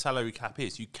the way the salary cap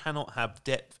is, you cannot have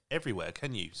depth everywhere,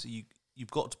 can you? So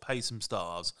you've got to pay some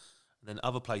stars, and then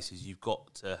other places you've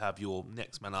got to have your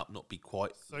next man up not be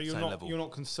quite So the you're same not level. you're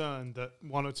not concerned that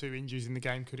one or two injuries in the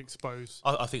game could expose.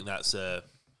 I think that's a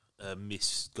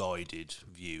misguided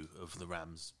view of the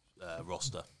Rams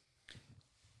roster.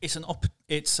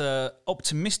 It's a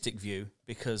optimistic view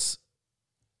because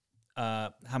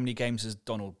how many games has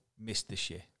Donald missed this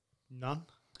year? None.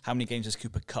 How many games has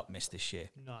Cooper Kupp missed this year?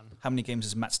 None. How many games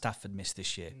has Matt Stafford missed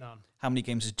this year? None. How many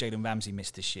games has Jalen Ramsey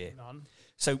missed this year? None.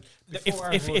 So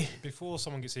Before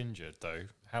someone gets injured, though,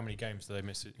 how many games do they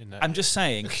miss in that? I'm just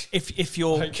saying,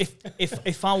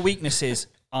 if our weakness is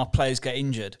our players get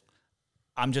injured,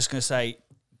 I'm just going to say,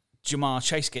 Jamar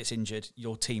Chase gets injured,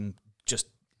 your team just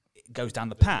goes down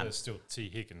the pan. There's still T.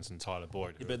 Higgins and Tyler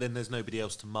Boyd. Yeah, but then there's nobody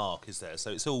else to mark, is there?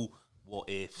 So it's all what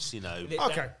ifs, you know.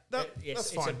 Okay,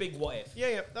 that's fine. It's a big what if.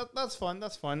 Yeah, that's fine.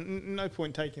 That's fine. No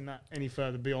point taking that any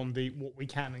further beyond the what we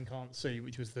can and can't see,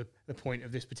 which was the point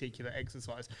of this particular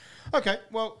exercise. Okay,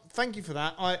 well, thank you for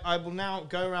that. I will now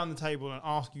go around the table and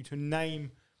ask you to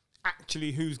name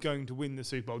actually who's going to win the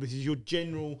Super Bowl. This is your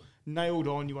general nailed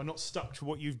on. You are not stuck to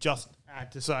what you've just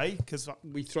had to say because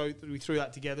we threw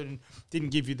that together and didn't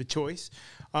give you the choice.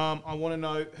 I want to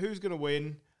know who's going to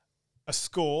win, a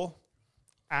score,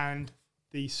 and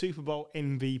the Super Bowl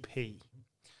MVP.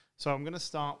 So I'm going to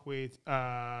start with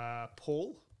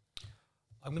Paul.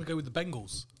 I'm going to go with the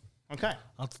Bengals. Okay,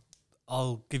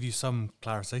 I'll give you some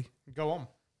clarity. go on.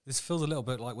 This feels a little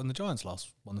bit like when the Giants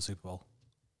last won the Super Bowl.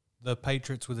 The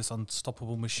Patriots were this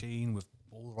unstoppable machine with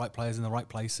all the right players in the right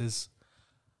places.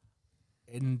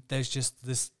 And there's just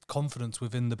this confidence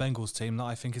within the Bengals team that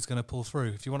I think is going to pull through.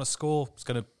 If you want to score,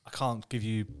 I can't give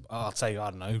you, I'd say,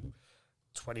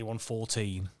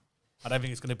 21-14. I don't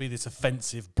think it's going to be this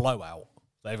offensive blowout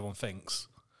that everyone thinks.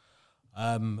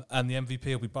 And the MVP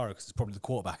will be Burrow because it's probably the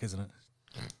quarterback, isn't it?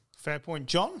 Fair point.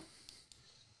 John?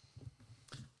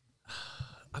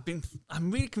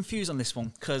 I'm really confused on this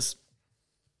one because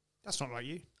That's not like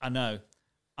you. I know.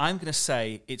 I'm going to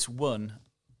say it's won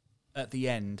at the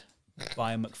end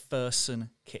by a McPherson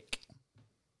kick.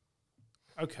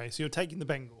 Okay, so you're taking the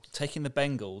Bengals. Taking the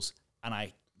Bengals, and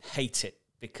I hate it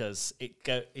because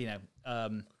I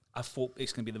thought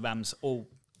it's going to be the Rams all.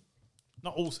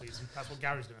 Not all season. That's what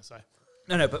Gary's going to say.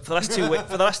 No, but for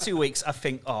the last 2 weeks, I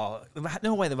think,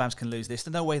 no way the Rams can lose this.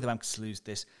 There's no way the Rams can lose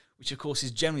this, which of course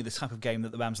is generally the type of game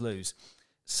that the Rams lose.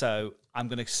 So I'm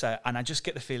going to say, and I just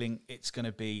get the feeling it's going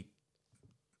to be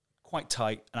quite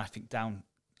tight, and I think I'm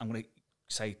going to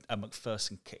say a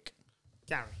McPherson kick.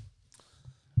 Gary?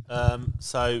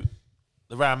 So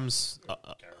the Rams.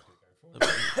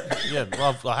 Yeah,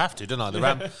 well, I have to, don't I?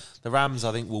 The Rams,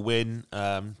 I think, will win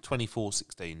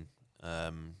 24-16.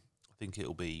 I think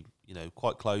it'll be,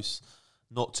 quite close,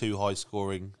 not too high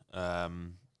scoring. I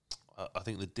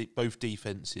think both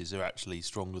defenses are actually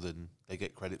stronger than they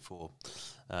get credit for,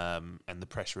 and the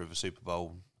pressure of a Super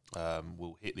Bowl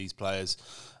will hit these players.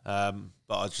 But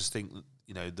I just think that,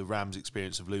 the Rams'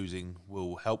 experience of losing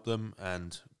will help them,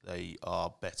 and they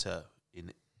are better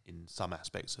in some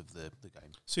aspects of the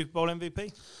game. Super Bowl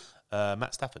MVP?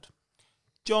 Matt Stafford.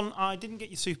 John, I didn't get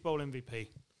your Super Bowl MVP.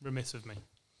 Remiss of me.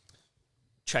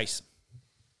 Chase.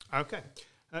 Okay.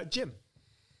 Jim?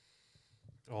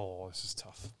 Oh, this is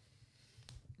tough.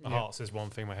 My heart says one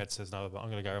thing, my head says another, but I'm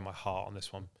going to go with my heart on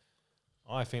this one.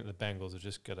 I think the Bengals are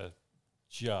just going to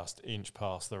inch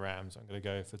past the Rams. I'm going to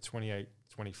go for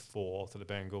 28-24 to the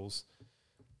Bengals.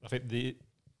 I think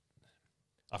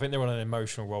they're on an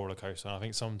emotional roller coaster, and I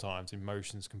think sometimes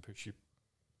emotions can push you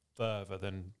further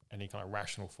than any kind of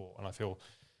rational thought. And I feel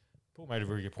Paul made a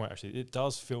really good point, actually. It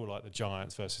does feel like the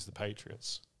Giants versus the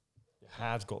Patriots. It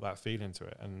has got that feeling to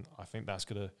it, and I think that's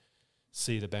going to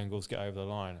see the Bengals get over the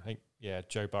line. I think,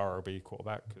 Joe Burrow will be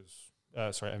quarterback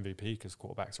MVP because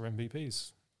quarterbacks are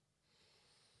MVPs.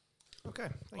 Okay.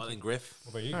 I think Griff.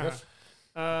 What about you, Griff?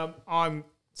 I'm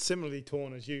similarly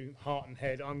torn as you, heart and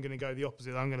head. I'm going to go the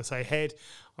opposite. I'm going to say head.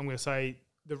 I'm going to say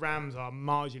the Rams are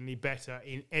marginally better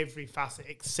in every facet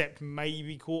except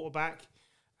maybe quarterback.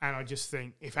 And I just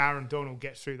think if Aaron Donald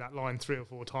gets through that line 3 or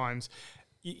 4 times,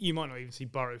 you might not even see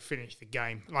Burrow finish the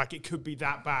game. Like, it could be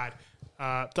that bad.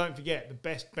 Don't forget, the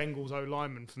best Bengals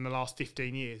O-lineman from the last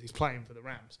 15 years is playing for the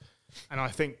Rams. And I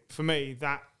think, for me,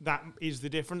 that is the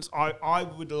difference. I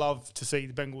would love to see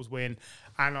the Bengals win.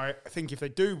 And I think if they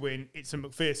do win, it's a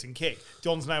McPherson kick.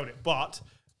 John's nailed it. But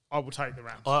I will take the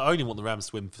Rams. I only want the Rams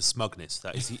to win for smugness.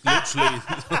 That is literally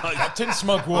Captain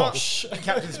Smugwash.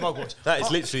 Captain Smugwash. that is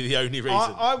literally the only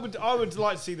reason. I would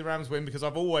like to see the Rams win because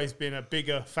I've always been a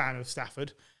bigger fan of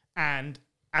Stafford, and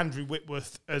Andrew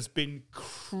Whitworth has been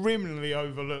criminally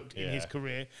overlooked in his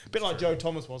career. A bit like Joe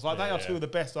Thomas was. Like, they are two of the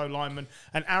best O-linemen,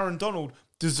 and Aaron Donald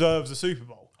deserves a Super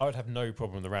Bowl. I would have no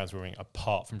problem with the Rams winning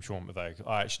apart from Sean McVay.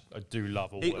 I do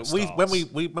love all those when stars.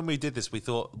 we did this, we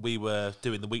thought we were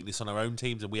doing the weakness on our own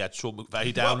teams, and we had Sean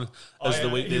McVay down as the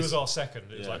weakness. He was our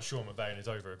second. It was like Sean McVay and his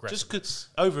over-aggressive. Just because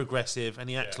over-aggressive, and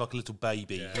he acts like a little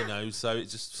baby, you know. So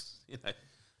it's just, you know.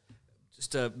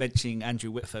 Just mentioning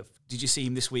Andrew Whitworth, did you see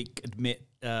him this week admit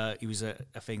he was a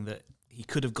thing that he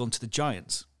could have gone to the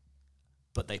Giants,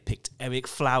 but they picked Eric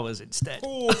Flowers instead?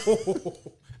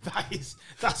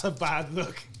 That's a bad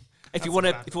look. If you want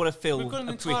to fill, We've got an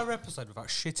entire episode without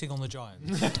shitting on the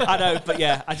Giants. I know, but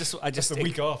yeah, I just the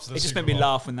week after the it just Super made me Bowl.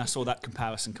 laugh when I saw that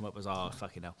comparison come up as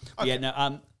fucking hell. Okay. Yeah,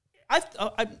 no,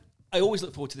 I always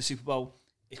look forward to the Super Bowl.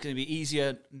 It's going to be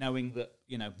easier knowing that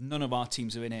none of our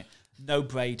teams are in it. No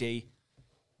Brady.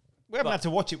 We haven't had to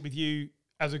watch it with you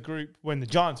as a group when the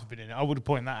Giants have been in it. I would have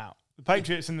pointed that out. The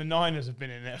Patriots and the Niners have been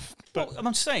in it. But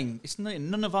I'm saying it's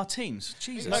none of our teams.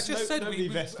 Jesus. I just said nobody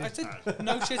I vested. said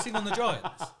no shitting on the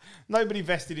Giants. Nobody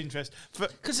vested interest.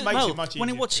 Because it makes it much easier. when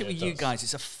I watch it with you guys,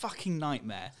 it's a fucking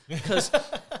nightmare. Because,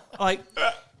 like,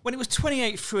 when it was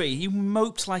 28-3, you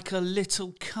moped like a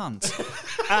little cunt.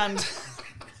 And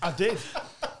I did.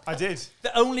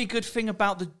 the only good thing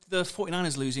about the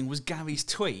 49ers losing was Gary's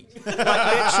tweet. Like,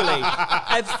 literally,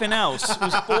 everything else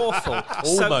was awful.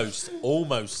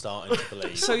 Almost starting to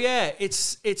believe. So yeah,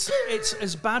 it's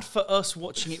as bad for us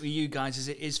watching it with you guys as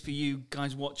it is for you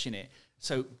guys watching it.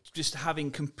 So just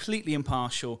having completely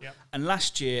impartial. Yep. And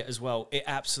last year as well, it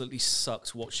absolutely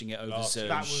sucked watching it over Zoom.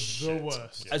 That was the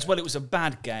worst. As well, it was a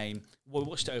bad game. We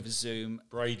watched it over Zoom.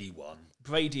 Brady won.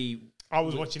 I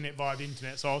was watching it via the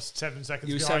internet, so I was 7 seconds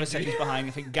You were behind 7 seconds behind.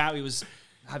 I think Gary was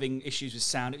having issues with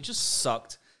sound. It just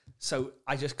sucked. So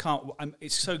I just can't.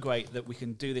 It's so great that we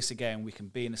can do this again. We can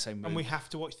be in the same room. And we have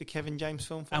to watch the Kevin James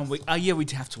film first. And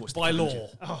we'd have to watch By the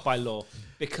law. by law,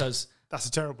 because That's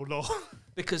a terrible law.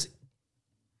 because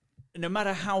no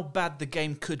matter how bad the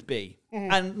game could be,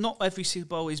 and not every Super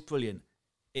Bowl is brilliant,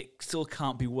 it still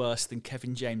can't be worse than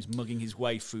Kevin James mugging his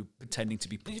way through pretending to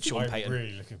be Sean I'm Payton.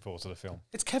 really looking forward to the film.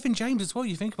 It's Kevin James as well.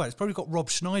 You think about it. It's probably got Rob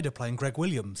Schneider playing Greg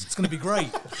Williams. It's going to be great.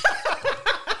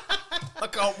 I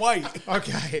can't wait.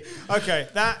 Okay.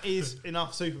 That is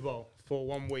enough Super Bowl for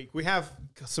 1 week. We have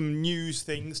some news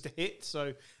things to hit,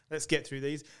 so let's get through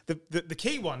these. The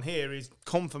key one here is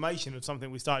confirmation of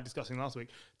something we started discussing last week.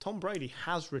 Tom Brady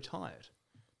has retired.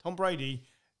 Tom Brady,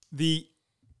 the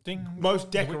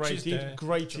most decorated,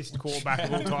 greatest quarterback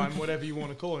of all time, whatever you want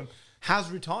to call him,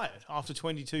 has retired after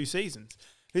 22 seasons.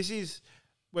 This is,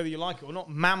 whether you like it or not,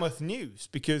 mammoth news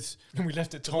because We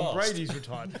left it to Tom last. Brady's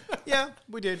retired. Yeah,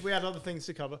 we did. We had other things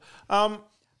to cover. I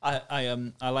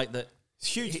like that. It's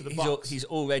huge for the He's Bucks. he's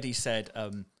already said,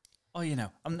 I'm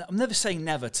never saying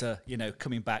never to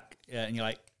coming back, and you're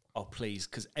like, oh please,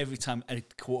 because every time a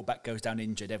quarterback goes down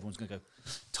injured, everyone's going to go,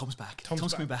 Tom's back.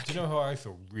 Tom's coming back. Do you know who I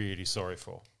feel really sorry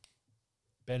for?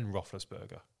 Ben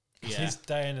Roethlisberger. Yeah. His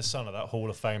day in the sun at that Hall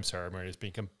of Fame ceremony has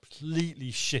been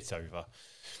completely shit over.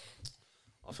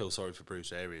 I feel sorry for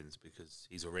Bruce Arians because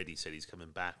he's already said he's coming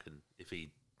back, and if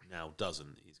he now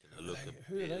doesn't, he's going to look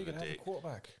Who are they a going to have a dick.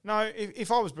 quarterback? No,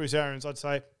 if I was Bruce Arians, I'd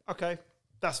say, okay,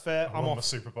 that's fair. I'm won the off.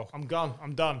 Super Bowl. I'm gone.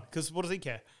 I'm done. Because what does he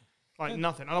care? Like,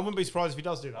 nothing. And I wouldn't be surprised if he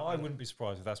does do that. I wouldn't be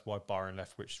surprised if that's why Byron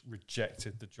Leftwich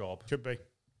rejected the job Could be.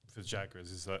 for the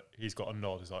Jaguars, is that he's got a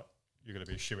nod. He's like, you're going to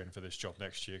be a shoo-in for this job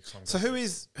next year. So who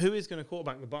is going to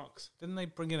quarterback the Bucks? Didn't they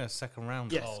bring in a second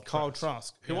round? Yes, Kyle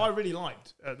Trask, who I really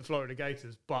liked at the Florida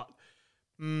Gators, but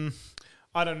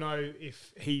I don't know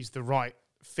if he's the right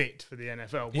fit for the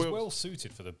NFL. He's well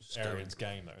suited for the Arians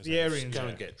game, though. Isn't The he? Arians. Go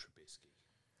and get Trubisky.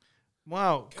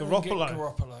 Wow, Go and get Garoppolo.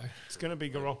 Garoppolo. It's going to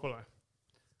be Garoppolo,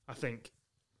 I think,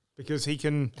 because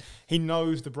he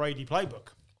knows the Brady playbook.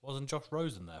 Wasn't Josh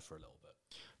Rosen there for a little bit?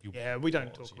 Yeah, we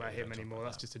don't talk about him anymore.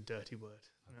 That's just a dirty word.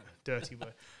 Dirty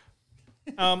word.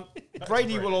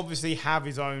 Brady will obviously have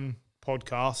his own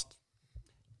podcast.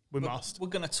 We're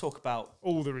going to talk about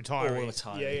all the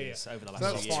retirees. over the So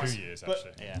last that's 2 fine. years. 2 years, But-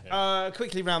 actually. Yeah.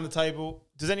 Quickly round the table.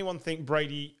 Does anyone think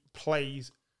Brady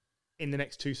plays in the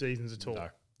next 2 seasons at all? No.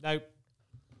 No.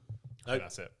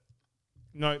 That's it.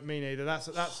 No, me neither. That's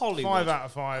Hollywood. 5 out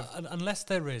of 5. Unless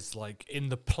there is, like, in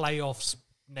the playoffs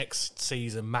next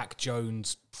season Mac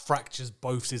Jones fractures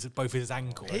both his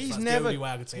ankles. He's That's never, the only way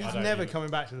I could see it he's happening. never coming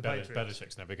back to the Patriots.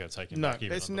 Belichick's never going to take him No, back.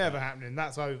 Even it's under never that. happening.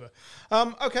 That's over.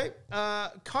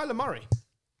 Kyler Murray.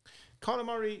 Kyler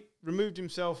Murray removed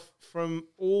himself from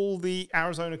all the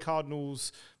Arizona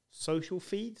Cardinals social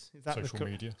feeds. Is that Social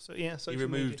media. So, yeah, He social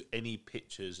removed media. any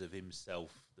pictures of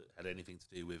himself that had anything to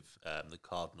do with the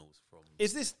Cardinals from.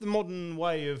 Is this the modern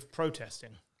way of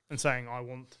protesting and saying, I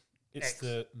want It's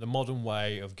X? the modern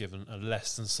way of giving a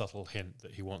less than subtle hint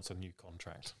that he wants a new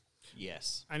contract.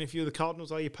 Yes. And if you're the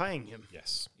Cardinals, are you paying him?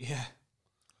 Yes. Yeah.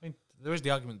 I mean, there is the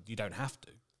argument that you don't have to.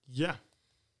 Yeah.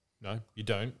 No, you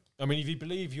don't. I mean, if you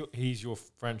believe he's your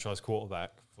franchise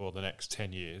quarterback for the next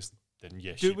 10 years, then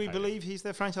yes. Do you we pay believe he's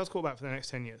their franchise quarterback for the next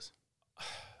 10 years? him.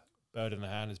 Bird in the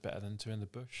hand is better than two in the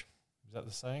bush? Is that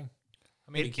the saying?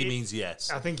 I I mean, think he means yes.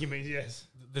 I think he means yes.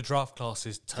 the draft class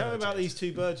is Tell me about turgid. these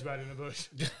two birds you had in the bush.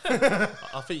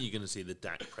 I think you're going to see the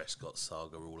Dak Prescott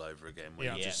saga all over again,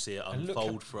 where you Yeah. just see it And look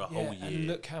unfold how- for a whole And year.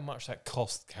 look how much that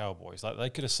cost the Cowboys. Like, they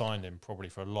could have signed him probably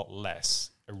for a lot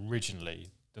less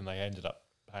originally than they ended up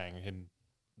paying him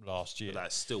last year. But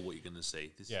that's still what you're going to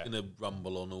see. This Yeah. is going to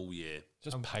rumble on all year.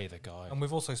 Just pay the guy. And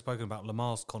we've also spoken about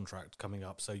Lamar's contract coming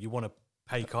up, so you want to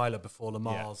pay Kyler before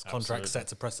Lamar's contract absolutely.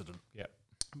 sets a precedent. Yeah.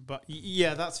 But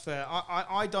yeah, that's fair.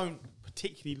 I don't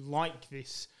particularly like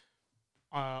this.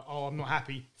 I'm not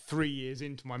happy 3 years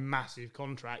into my massive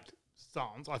contract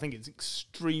stance. I think it's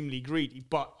extremely greedy,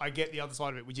 but I get the other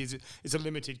side of it, which is it's a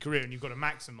limited career and you've got to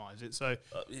maximise it. So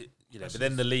But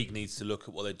then the league needs to look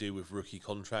at what they do with rookie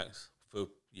contracts for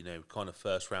kind of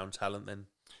first round talent. Then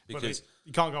because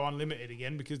you can't go unlimited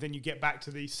again because then you get back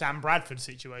to the Sam Bradford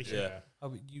situation. yeah, Oh,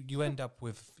 but you end up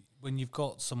with, when you've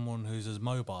got someone who's as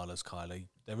mobile as Kyler,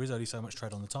 there is only so much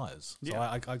tread on the tyres. So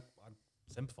Yeah. I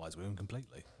sympathise with him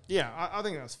completely. Yeah, I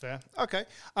think that's fair. Okay.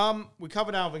 We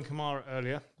covered Alvin Kamara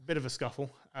earlier. Bit of a scuffle.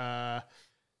 I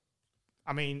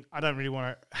mean, I don't really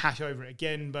want to hash over it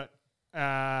again, but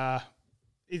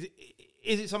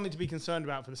is it something to be concerned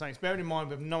about for the Saints? Bearing in mind,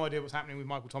 we have no idea what's happening with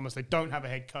Michael Thomas. They don't have a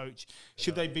head coach.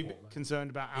 Should they be concerned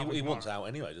about Alvin he Kamara? wants out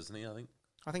anyway, doesn't he?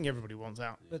 I think everybody wants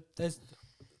out. But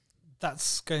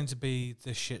that's going to be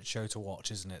the shit show to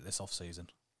watch, isn't it, this off-season?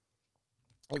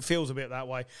 It feels a bit that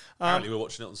way. Apparently, we're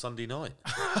watching it on Sunday night.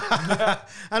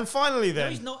 And finally No,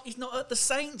 then... he's not at the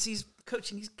Saints. He's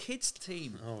coaching his kids'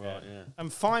 team. Oh right, yeah.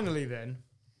 And finally, then,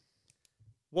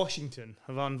 Washington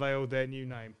have unveiled their new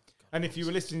name. And if you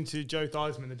were listening to Joe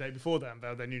Theismann the day before they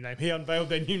unveiled their new name, he unveiled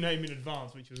their new name in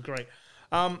advance, which was great.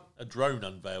 A drone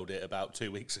unveiled it about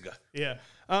 2 weeks ago. Yeah.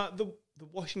 The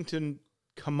Washington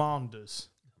Commanders.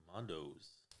 Commandos.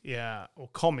 Yeah. Or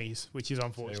Commies, which is Tell you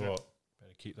unfortunate. what,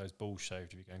 better keep those balls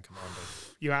shaved if you're going commando.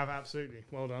 You have, absolutely.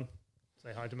 Well done.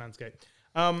 Say hi to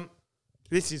Manscaped.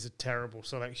 This is a terrible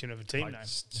selection of a team Like, name.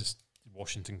 it's just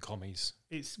Washington commies.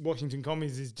 It's Washington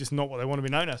Commies is just not what they want to be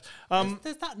known as.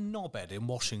 There's that knobhead in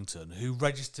Washington who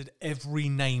registered every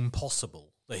name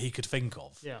possible that he could think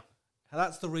of. Yeah. And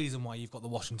that's the reason why you've got the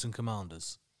Washington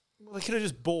Commanders. Well, they could have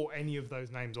just bought any of those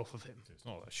names off of him. It's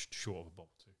not that short of a bob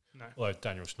too. No. Although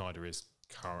Daniel Snyder is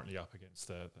currently up against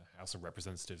the House of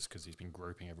Representatives because he's been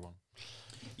groping everyone.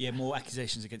 Yeah, more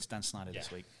accusations against Dan Snyder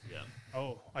this week. Yeah.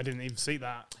 Oh, I didn't even see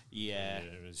that. Yeah.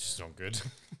 It's just not good.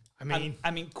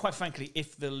 I mean, quite frankly,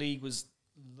 if the league was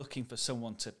looking for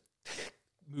someone to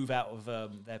move out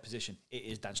of their position, it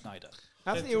is Dan Snyder.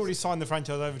 hasn't he already signed the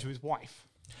franchise over to his wife?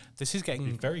 This is He'd be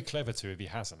getting very clever too if he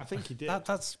hasn't. I think he did.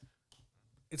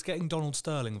 it's getting Donald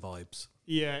Sterling vibes.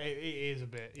 Yeah, it is a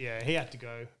bit. Yeah, he had to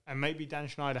go, and maybe Dan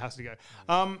Schneider has to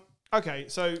go. Okay,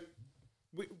 so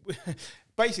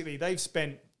basically they've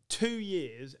spent 2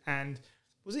 years and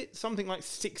was it something like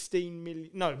 16 million?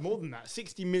 No, more than that,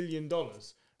 $60 million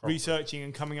researching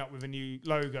and coming up with a new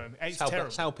logo. It's terrible.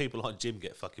 That's how people like Jim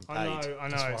get fucking paid. I know.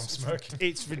 That's why I'm smirking.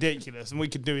 It's ridiculous, and we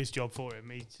could do his job for him.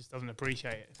 He just doesn't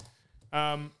appreciate it.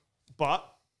 But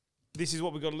this is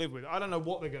what we've got to live with. I don't know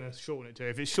what they're going to shorten it to.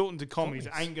 If it's shortened to commies,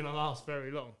 it ain't going to last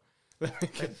very long.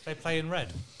 They play in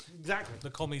red. Exactly. The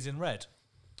commies in red.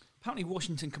 Apparently,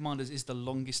 Washington Commanders is the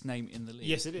longest name in the league.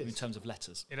 Yes, it is. In terms of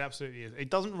letters. It absolutely is. It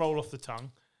doesn't roll off the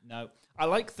tongue. No. I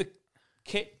like the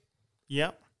kit,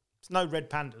 Yep. It's no red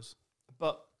pandas.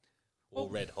 but Or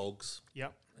red hogs.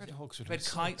 Yep. Red Hogs would red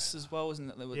kites as well, isn't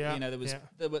it? There were, Yeah, there was yeah.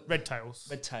 there were Red tails.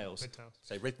 red tails. Red tails.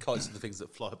 So red kites are the things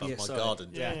that fly above Yeah, my sorry. garden.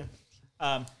 Yeah. Jim.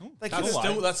 They That's could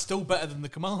have. that's still better than the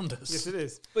Commanders. Yes, it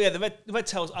is. But yeah, the red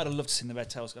tails. I'd have loved to see the red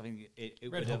tails. I think it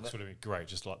Red would Hogs have. would have been great,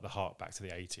 just like the heart back to the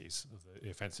 80s of the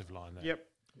offensive line there. Yep.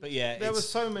 But yeah, There were it's,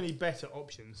 so many better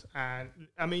options, and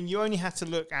I mean, you only had to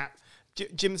look at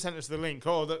Jim sent us the link.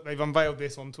 That they've unveiled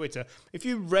this on Twitter. If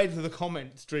you read the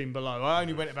comment stream below, I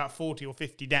only went about 40 or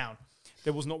 50 down.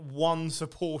 There was not one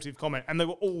supportive comment, and they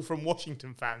were all from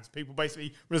Washington fans. People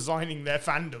basically resigning their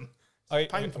fandom. I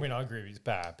mean, I agree it's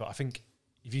bad, but I think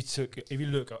if you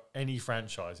look at any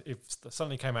franchise, if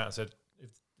suddenly came out and said,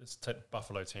 let's take the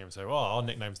Buffalo team and say, our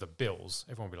nickname's the Bills,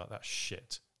 everyone would be like, that's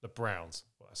shit. The Browns,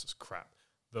 well, that's just crap.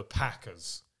 The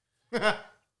Packers. Yeah,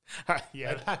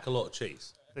 They pack a lot of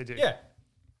cheese. they do. Yeah,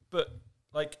 but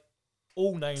like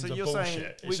all names So are you're bullshit. saying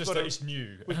It's just that it's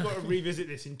new. We've got to revisit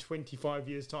this in 25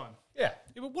 years' time. Yeah.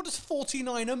 But what does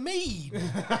 49er mean?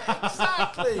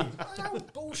 Exactly. How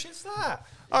bullshit's that?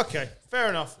 Okay, fair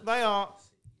enough. They are.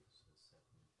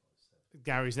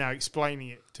 Gary's now explaining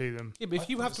it to them. Yeah, but if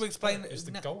you have to explain It's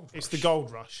the now- gold rush It's the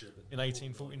gold rush. in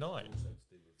 1849.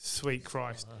 Sweet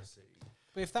Christ.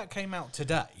 But if that came out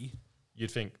today,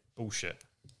 You'd think bullshit.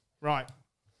 Right.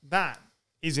 That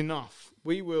is enough.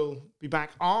 We will be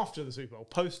back after the Super Bowl,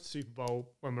 post Super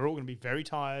Bowl, when we're all going to be very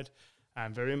tired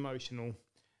and very emotional.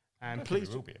 And please,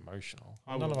 we will be emotional.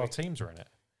 I None will of our be. teams are in it.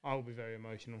 I will be very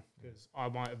emotional because I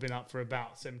might have been up for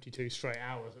about 72 straight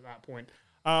hours at that point.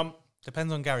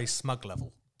 depends on Gary's smug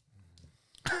level.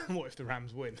 What if the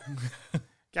Rams win?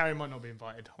 Gary might not be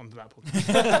invited onto that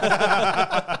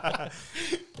podcast.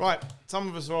 Right, some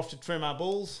of us are off to trim our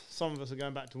balls. Some of us are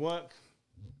going back to work.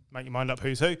 Make your mind up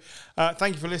who's who.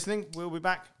 Thank you for listening. We'll be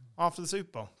back after the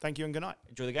Super Bowl. Thank you and good night.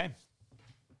 Enjoy the game.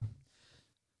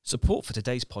 Support for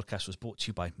today's podcast was brought to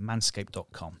you by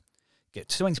Manscaped.com. Get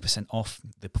 20% off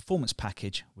the performance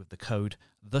package with the code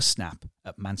THESNAP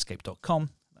at Manscaped.com.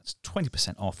 That's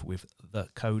 20% off with the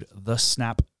code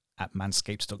THESNAP at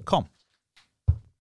Manscaped.com.